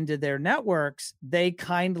get into their networks, they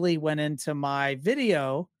kindly went into my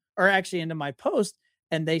video, or actually into my post,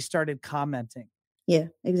 and they started commenting. Yeah,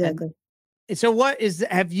 And exactly. so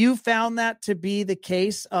have you found that to be the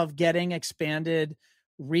case of getting expanded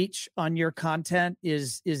reach on your content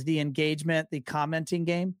is the engagement, the commenting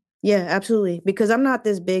game? Yeah, absolutely. Because I'm not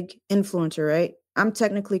this big influencer, right? I'm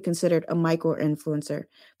technically considered a micro influencer,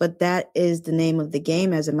 but that is the name of the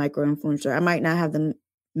game as a micro influencer. I might not have the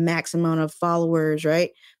max amount of followers,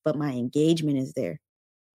 right? But my engagement is there.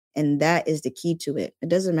 And that is the key to it. It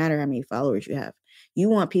doesn't matter how many followers you have. You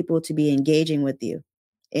want people to be engaging with you.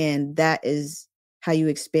 And that is how you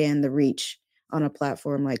expand the reach on a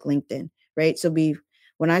platform like LinkedIn, right? So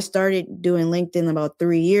when I started doing LinkedIn about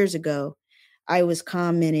 3 years ago, I was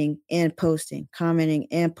commenting and posting,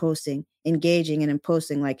 engaging and then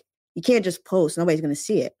posting. Like, you can't just post, nobody's going to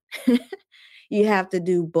see it. You have to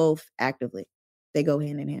do both actively. They go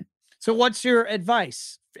hand in hand. So what's your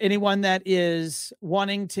advice for anyone that is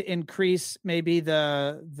wanting to increase maybe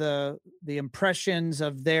the impressions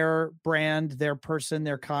of their brand, their person,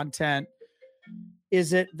 their content?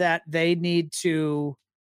 Is it that they need to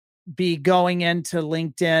be going into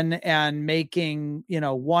LinkedIn and making,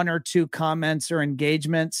 one or two comments or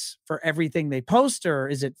engagements for everything they post? Or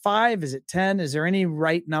is it 5? Is it 10? Is there any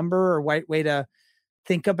right number or right way to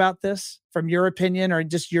think about this from your opinion or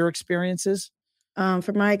just your experiences? From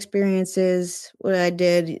my experiences, what I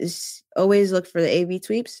did is always look for the AV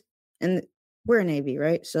tweets, and we're an AV,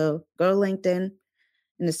 right? So go to LinkedIn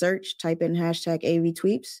in the search, type in hashtag AV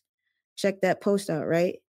tweets, check that post out,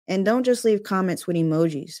 right? And don't just leave comments with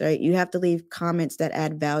emojis, right? You have to leave comments that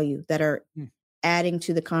add value, that are adding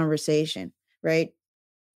to the conversation, right?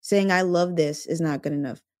 Saying I love this is not good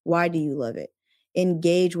enough. Why do you love it?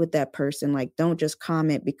 Engage with that person. Like, don't just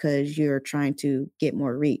comment because you're trying to get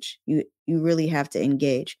more reach. You really have to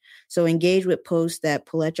engage. So engage with posts that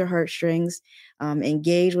pull at your heartstrings.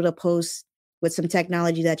 Engage with a post with some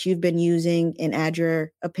technology that you've been using and add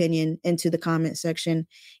your opinion into the comment section.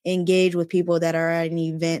 Engage with people that are at an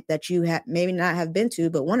event that you maybe not have been to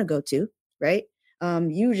but want to go to, right?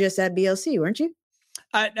 You were just at BLC, weren't you?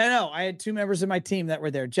 No, I had 2 members of my team that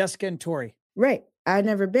were there, Jessica and Tori. Right. I'd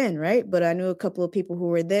never been, right? But I knew a couple of people who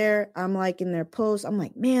were there. I'm liking their posts. I'm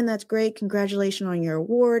like, man, that's great. Congratulations on your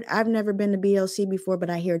award. I've never been to BLC before,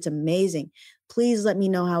 but I hear it's amazing. Please let me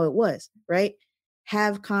know how it was, right?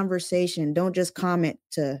 Have conversation. Don't just comment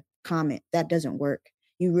to comment. That doesn't work.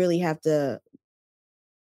 You really have to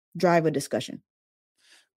drive a discussion.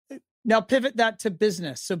 Now pivot that to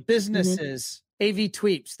business. So businesses, AV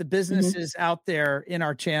Tweeps, the businesses out there in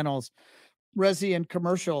our channels, Resi and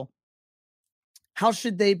commercial, how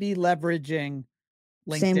should they be leveraging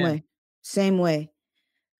LinkedIn? Same way.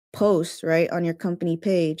 Post, right, on your company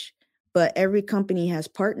page. But every company has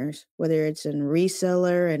partners, whether it's a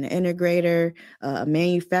reseller, an integrator, a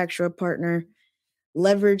manufacturer partner.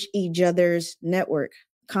 Leverage each other's network,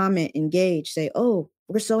 comment, engage, say, oh,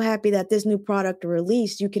 we're so happy that this new product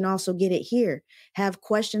released. You can also get it here. Have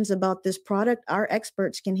questions about this product. Our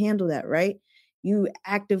experts can handle that, right? You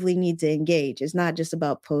actively need to engage. It's not just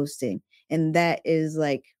about posting. And that is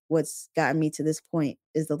like what's gotten me to this point,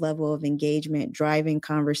 is the level of engagement, driving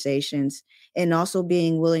conversations, and also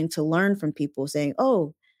being willing to learn from people, saying,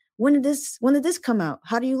 oh, when did this come out?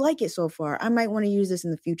 How do you like it so far? I might want to use this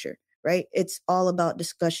in the future, right? It's all about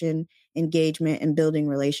discussion, engagement, and building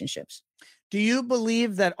relationships. Do you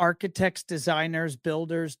believe that architects, designers,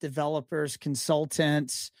 builders, developers,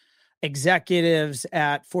 consultants, executives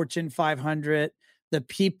at Fortune 500, the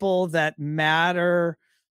people that matter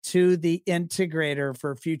to the integrator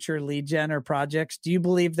for future lead gen or projects, do you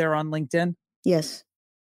believe they're on LinkedIn? Yes.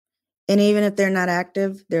 And even if they're not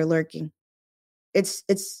active, they're lurking. It's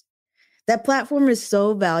that platform is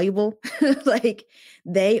so valuable. Like,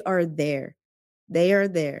 they are there. They are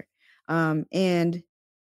there. And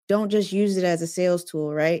don't just use it as a sales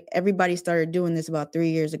tool, right? Everybody started doing this about 3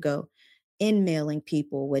 years ago. In mailing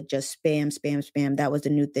people with just spam. That was the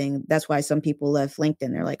new thing. That's why some people left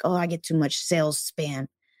LinkedIn. They're like, oh, I get too much sales spam.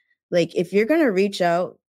 Like, if you're going to reach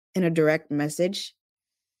out in a direct message,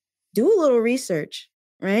 do a little research,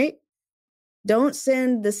 right? Don't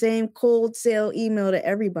send the same cold sale email to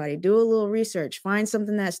everybody. Do a little research. Find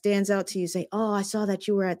something that stands out to you. Say, oh, I saw that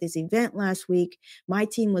you were at this event last week. My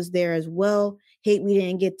team was there as well. Hate we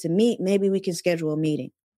didn't get to meet. Maybe we can schedule a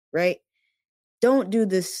meeting, right? Don't do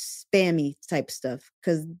this spammy type stuff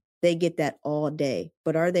because they get that all day.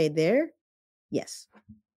 But are they there? Yes.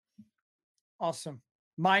 Awesome.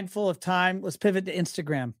 Mindful of time. Let's pivot to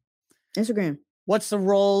Instagram. Instagram. What's the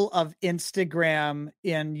role of Instagram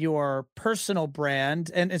in your personal brand?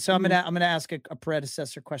 And so I'm gonna ask a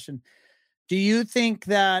predecessor question. Do you think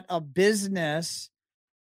that a business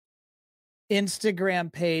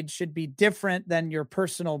Instagram page should be different than your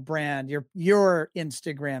personal brand, your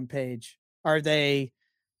Instagram page?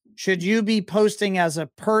 Should you be posting as a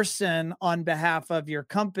person on behalf of your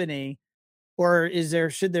company, or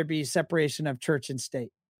should there be separation of church and state?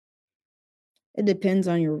 It depends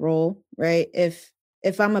on your role, right? If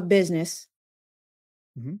I'm a business,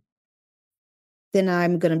 then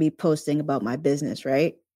I'm going to be posting about my business,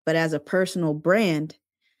 right? But as a personal brand,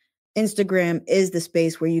 Instagram is the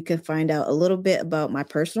space where you can find out a little bit about my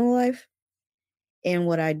personal life and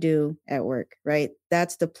what I do at work, right?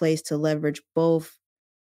 That's the place to leverage both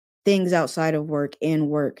things outside of work and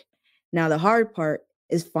work. Now, the hard part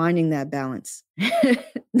is finding that balance.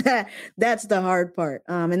 That's the hard part.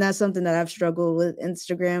 And that's something that I've struggled with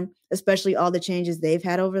Instagram, especially all the changes they've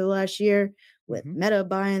had over the last year with Meta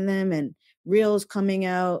buying them and Reels coming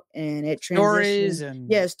out and it stories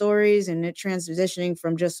and it transitioning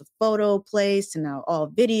from just a photo place to now all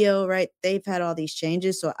video, right? They've had all these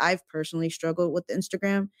changes. So I've personally struggled with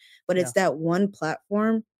Instagram, but it's that one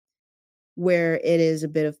platform where it is a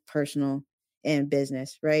bit of personal and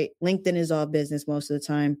business, right? LinkedIn is all business most of the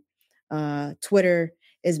time. Twitter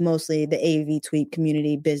is mostly the AV tweet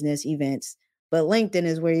community business events, but LinkedIn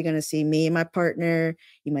is where you're going to see me and my partner.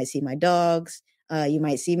 You might see my dogs. You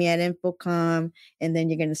might see me at Infocom, and then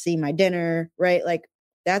you're going to see my dinner, right? Like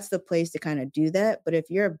that's the place to kind of do that. But if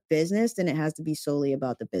you're a business, then it has to be solely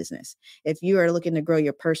about the business. If you are looking to grow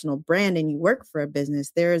your personal brand and you work for a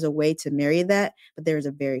business, there is a way to marry that, but there is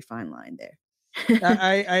a very fine line there.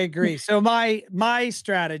 I agree. So my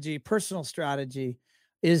personal strategy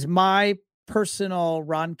is my personal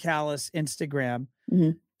Ron Callis Instagram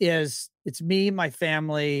it's me, my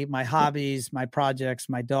family, my hobbies, my projects,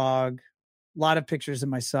 my dog, a lot of pictures of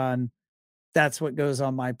my son. That's what goes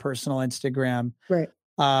on my personal Instagram. Right.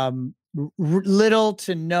 Little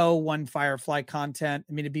to no One Firefly content.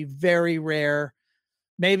 I mean, it'd be very rare.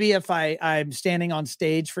 Maybe if I'm standing on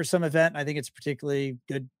stage for some event, I think it's a particularly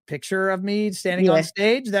good picture of me standing on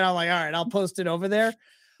stage, then I'm like, all right, I'll post it over there.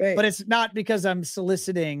 Right. But it's not because I'm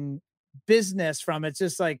soliciting business from it. It's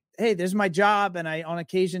just like, hey, there's my job. And I, on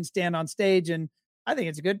occasion, stand on stage and I think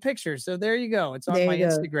it's a good picture. So there you go. It's on my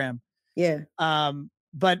Instagram. Yeah.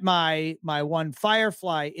 But my One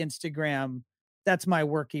Firefly Instagram, that's my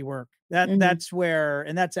worky work. That's where,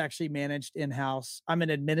 and that's actually managed in-house. I'm an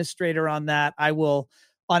administrator on that. I will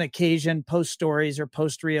on occasion post stories or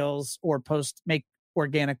post reels or make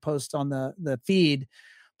organic posts on the feed,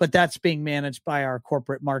 but that's being managed by our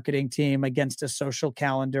corporate marketing team against a social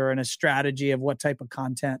calendar and a strategy of what type of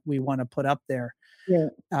content we want to put up there. Yeah.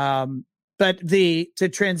 But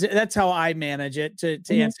that's how I manage it to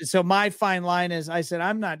answer. So my fine line is, I said,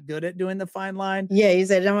 I'm not good at doing the fine line. Yeah. You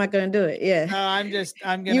said, I'm not going to do it. Yeah. No, I'm going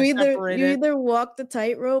to separate it. You either walk the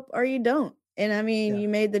tightrope or you don't. And I mean, you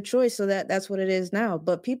made the choice. So that's what it is now.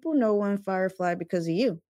 But people know One Firefly because of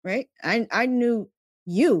you, right? I knew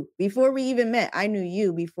you before we even met. I knew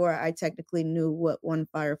you before I technically knew what One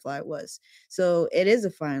Firefly was. So it is a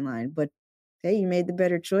fine line, but hey, you made the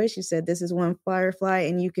better choice. You said this is One Firefly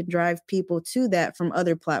and you can drive people to that from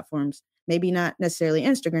other platforms. Maybe not necessarily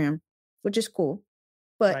Instagram, which is cool.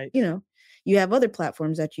 But, you have other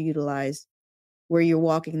platforms that you utilize where you're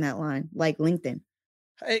walking that line, like LinkedIn.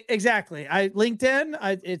 Exactly. LinkedIn,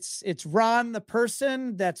 it's Ron, the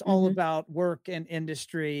person that's all about work and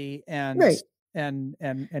industry and growth.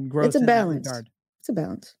 It's a balance. It's a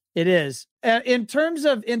balance. It is. In terms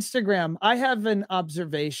of Instagram, I have an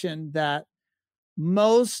observation that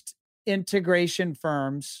most integration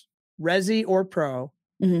firms, Resi or Pro,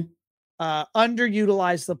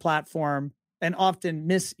 underutilize the platform and often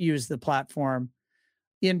misuse the platform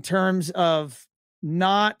in terms of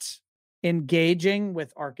not engaging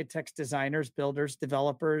with architects, designers, builders,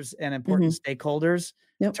 developers, and important stakeholders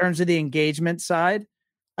in terms of the engagement side.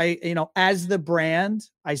 As the brand,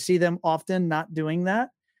 I see them often not doing that.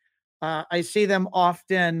 I see them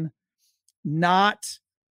often not.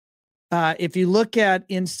 If you look at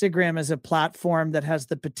Instagram as a platform that has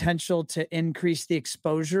the potential to increase the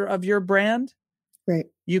exposure of your brand, Right.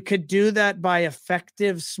 You could do that by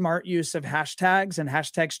effective, smart use of hashtags and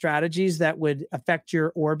hashtag strategies that would affect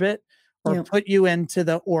your orbit or Yeah. put you into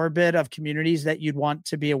the orbit of communities that you'd want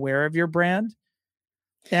to be aware of your brand.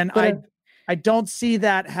 And But I don't see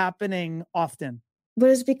that happening often.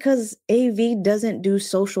 But it's because AV doesn't do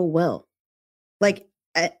social well. Like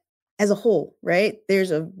as a whole, right?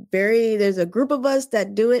 There's a group of us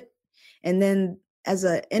that do it. And then as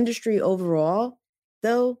an industry overall,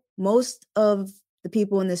 though, most of the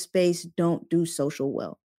people in this space don't do social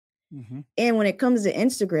well. Mm-hmm. And when it comes to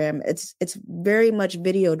Instagram, it's very much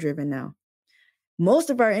video driven now. Most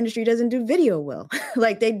of our industry doesn't do video well.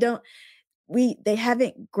 Like they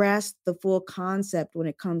haven't grasped the full concept when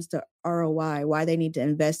it comes to ROI, why they need to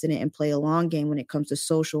invest in it and play a long game when it comes to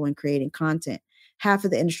social and creating content. Half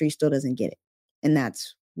of the industry still doesn't get it. And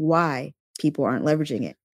that's why people aren't leveraging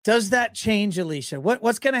it. Does that change, Alesia?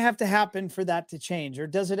 What's going to have to happen for that to change, or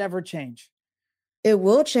does it ever change? It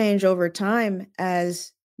will change over time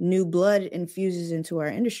as new blood infuses into our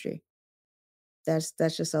industry. That's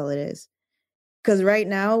just all it is. Because right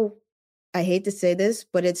now, I hate to say this,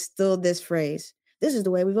 but it's still this phrase. This is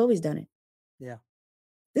the way we've always done it. Yeah.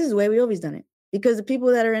 This is the way we've always done it. Because the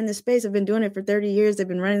people that are in this space have been doing it for 30 years. They've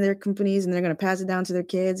been running their companies and they're going to pass it down to their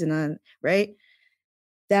kids. And right?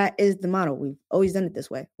 That is the model. We've always done it this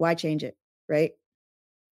way. Why change it? Right?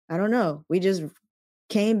 I don't know. We just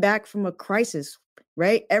came back from a crisis,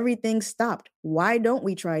 right? Everything stopped. Why don't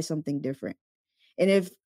we try something different? And if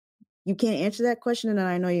you can't answer that question, then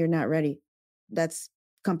I know you're not ready. That's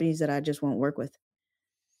companies that I just won't work with.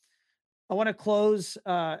 I want to close,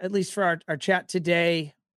 at least for our chat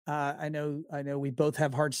today. I know we both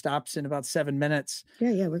have hard stops in about 7 minutes.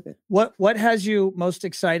 Yeah, we're good. What has you most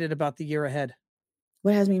excited about the year ahead?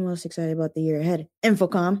 What has me most excited about the year ahead?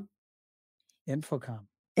 Infocom. And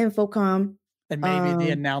maybe the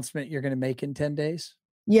announcement you're going to make in 10 days?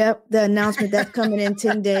 Yep, the announcement that's coming in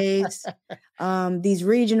 10 days. These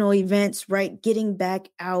regional events, right? Getting back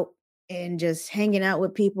out and just hanging out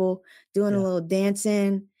with people, doing a little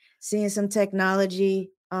dancing, seeing some technology,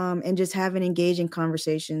 and just having engaging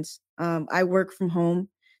conversations. I work from home,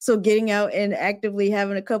 so getting out and actively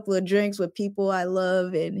having a couple of drinks with people I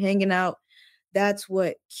love and hanging out, that's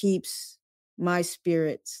what keeps my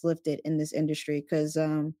spirits lifted in this industry, because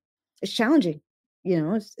it's challenging.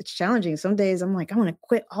 It's challenging. Some days I'm like, I want to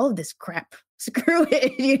quit all of this crap. Screw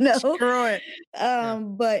it, Screw it.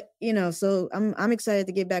 But so I'm excited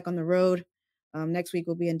to get back on the road. Next week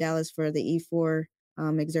we'll be in Dallas for the E4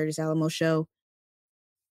 Exertus Alamo show.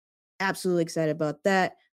 Absolutely excited about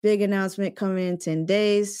that. Big announcement coming in 10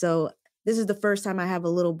 days. So this is the first time I have a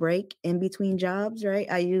little break in between jobs, right?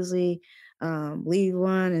 I usually leave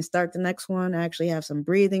one and start the next one. I actually have some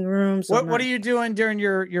breathing room. So what are you doing during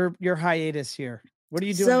your hiatus here? What are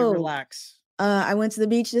you doing to relax? I went to the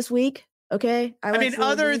beach this week. Okay. I mean,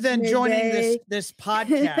 other than joining this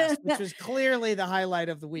podcast, which was clearly the highlight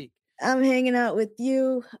of the week. I'm hanging out with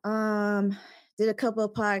you. Did a couple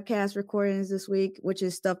of podcast recordings this week, which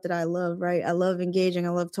is stuff that I love, right? I love engaging. I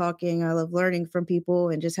love talking. I love learning from people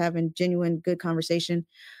and just having genuine, good conversation.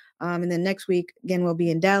 And then next week, again, we'll be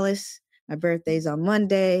in Dallas. My birthday's on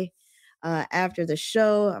Monday. After the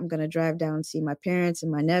show, I'm going to drive down and see my parents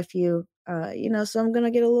and my nephew. So I'm going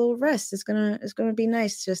to get a little rest. It's going to be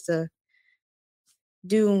nice just to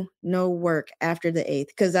do no work after the 8th.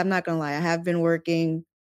 Cause I'm not going to lie. I have been working,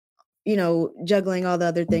 juggling all the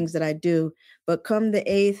other things that I do, but come the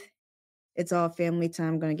 8th, it's all family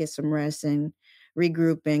time. I'm going to get some rest and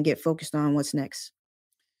regroup and get focused on what's next.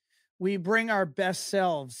 We bring our best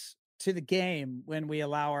selves to the game when we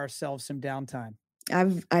allow ourselves some downtime.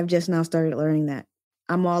 I've just now started learning that.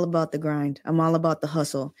 I'm all about the grind. I'm all about the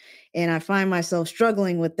hustle. And I find myself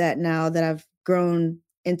struggling with that now that I've grown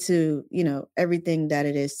into, everything that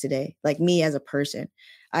it is today. Like me as a person,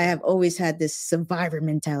 I have always had this survivor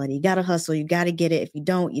mentality. You got to hustle. You got to get it. If you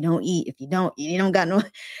don't eat. If you don't, you don't got no.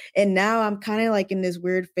 And now I'm kind of like in this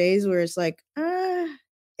weird phase where it's like,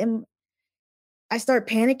 I start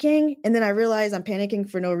panicking, and then I realize I'm panicking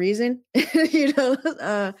for no reason,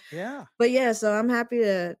 Yeah. But yeah, so I'm happy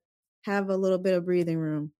to have a little bit of breathing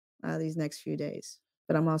room these next few days,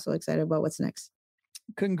 but I'm also excited about what's next.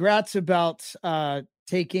 Congrats about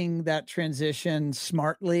taking that transition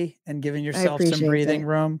smartly and giving yourself some breathing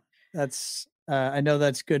room. That's I know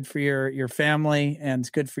that's good for your family, and it's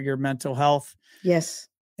good for your mental health. Yes.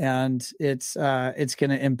 And it's going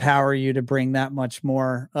to empower you to bring that much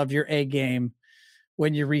more of your A game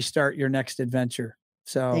when you restart your next adventure.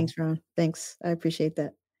 So thanks, Ron. Thanks. I appreciate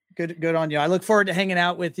that. Good on you. I look forward to hanging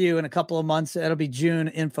out with you in a couple of months. It'll be June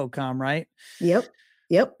Infocom, right? Yep.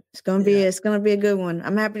 It's going to be a good one.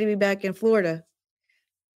 I'm happy to be back in Florida.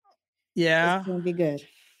 Yeah. It's gonna be good.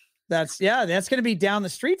 That's going to be down the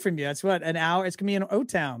street from you. That's what, an hour. It's going to be in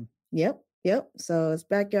O-Town. Yep. So it's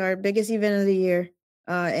backyard, biggest event of the year,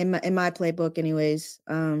 in my playbook anyways.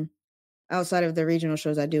 Outside of the regional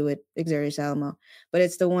shows I do with Xerius Alamo, but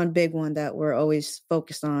it's the one big one that we're always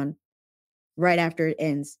focused on right after it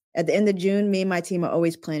ends. At the end of June, me and my team are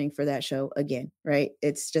always planning for that show again, right?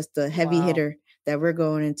 It's just a heavy hitter that we're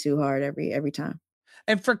going into hard every time.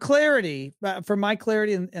 And for clarity, for my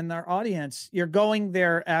clarity in our audience, you're going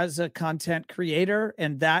there as a content creator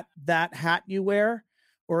and that hat you wear,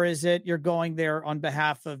 or is it you're going there on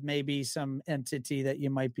behalf of maybe some entity that you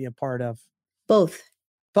might be a part of? Both.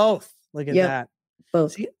 Look at that.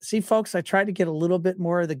 Both. See, folks, I tried to get a little bit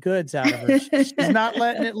more of the goods out of her. She's not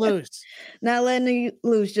letting it loose. Not letting it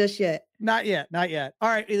loose just yet. Not yet. All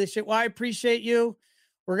right, Alesia. Well, I appreciate you.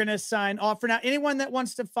 We're going to sign off for now. Anyone that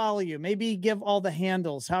wants to follow you, maybe give all the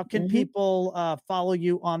handles. How can people follow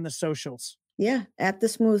you on the socials? Yeah, at The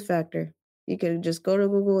Smooth Factor. You can just go to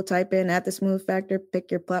Google, type in at The Smooth Factor,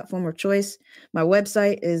 pick your platform of choice. My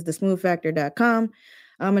website is thesmoothfactor.com.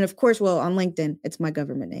 And of course, on LinkedIn, it's my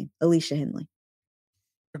government name, Alesia Hendley.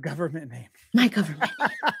 Your government name. My government name.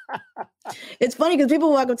 It's funny because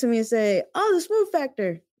people walk up to me and say, "Oh, The Smooth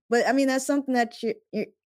Factor." But I mean, that's something that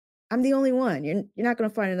I'm the only one. You're not going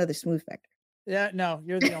to find another Smooth Factor. Yeah, no,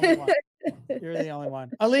 you're the only one. You're the only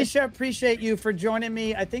one. Alesia, appreciate you for joining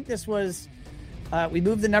me. I think this was, we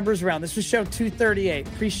moved the numbers around. This was show 238.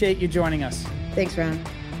 Appreciate you joining us. Thanks, Ron.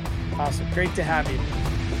 Awesome. Great to have you.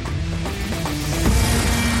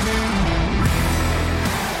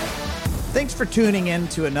 Thanks for tuning in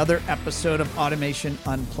to another episode of Automation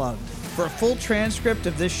Unplugged. For a full transcript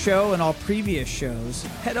of this show and all previous shows,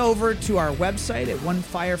 head over to our website at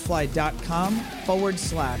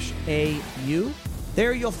onefirefly.com/AU.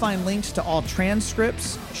 There you'll find links to all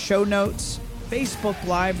transcripts, show notes, Facebook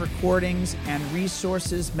Live recordings, and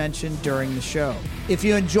resources mentioned during the show. If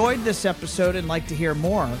you enjoyed this episode and like to hear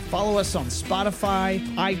more, follow us on Spotify,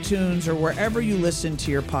 iTunes, or wherever you listen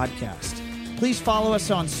to your podcast. Please follow us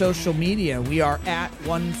on social media. We are at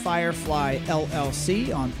One Firefly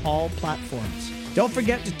LLC on all platforms. Don't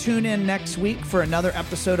forget to tune in next week for another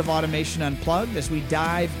episode of Automation Unplugged as we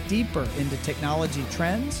dive deeper into technology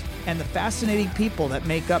trends and the fascinating people that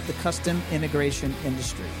make up the custom integration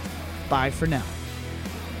industry. Bye for now.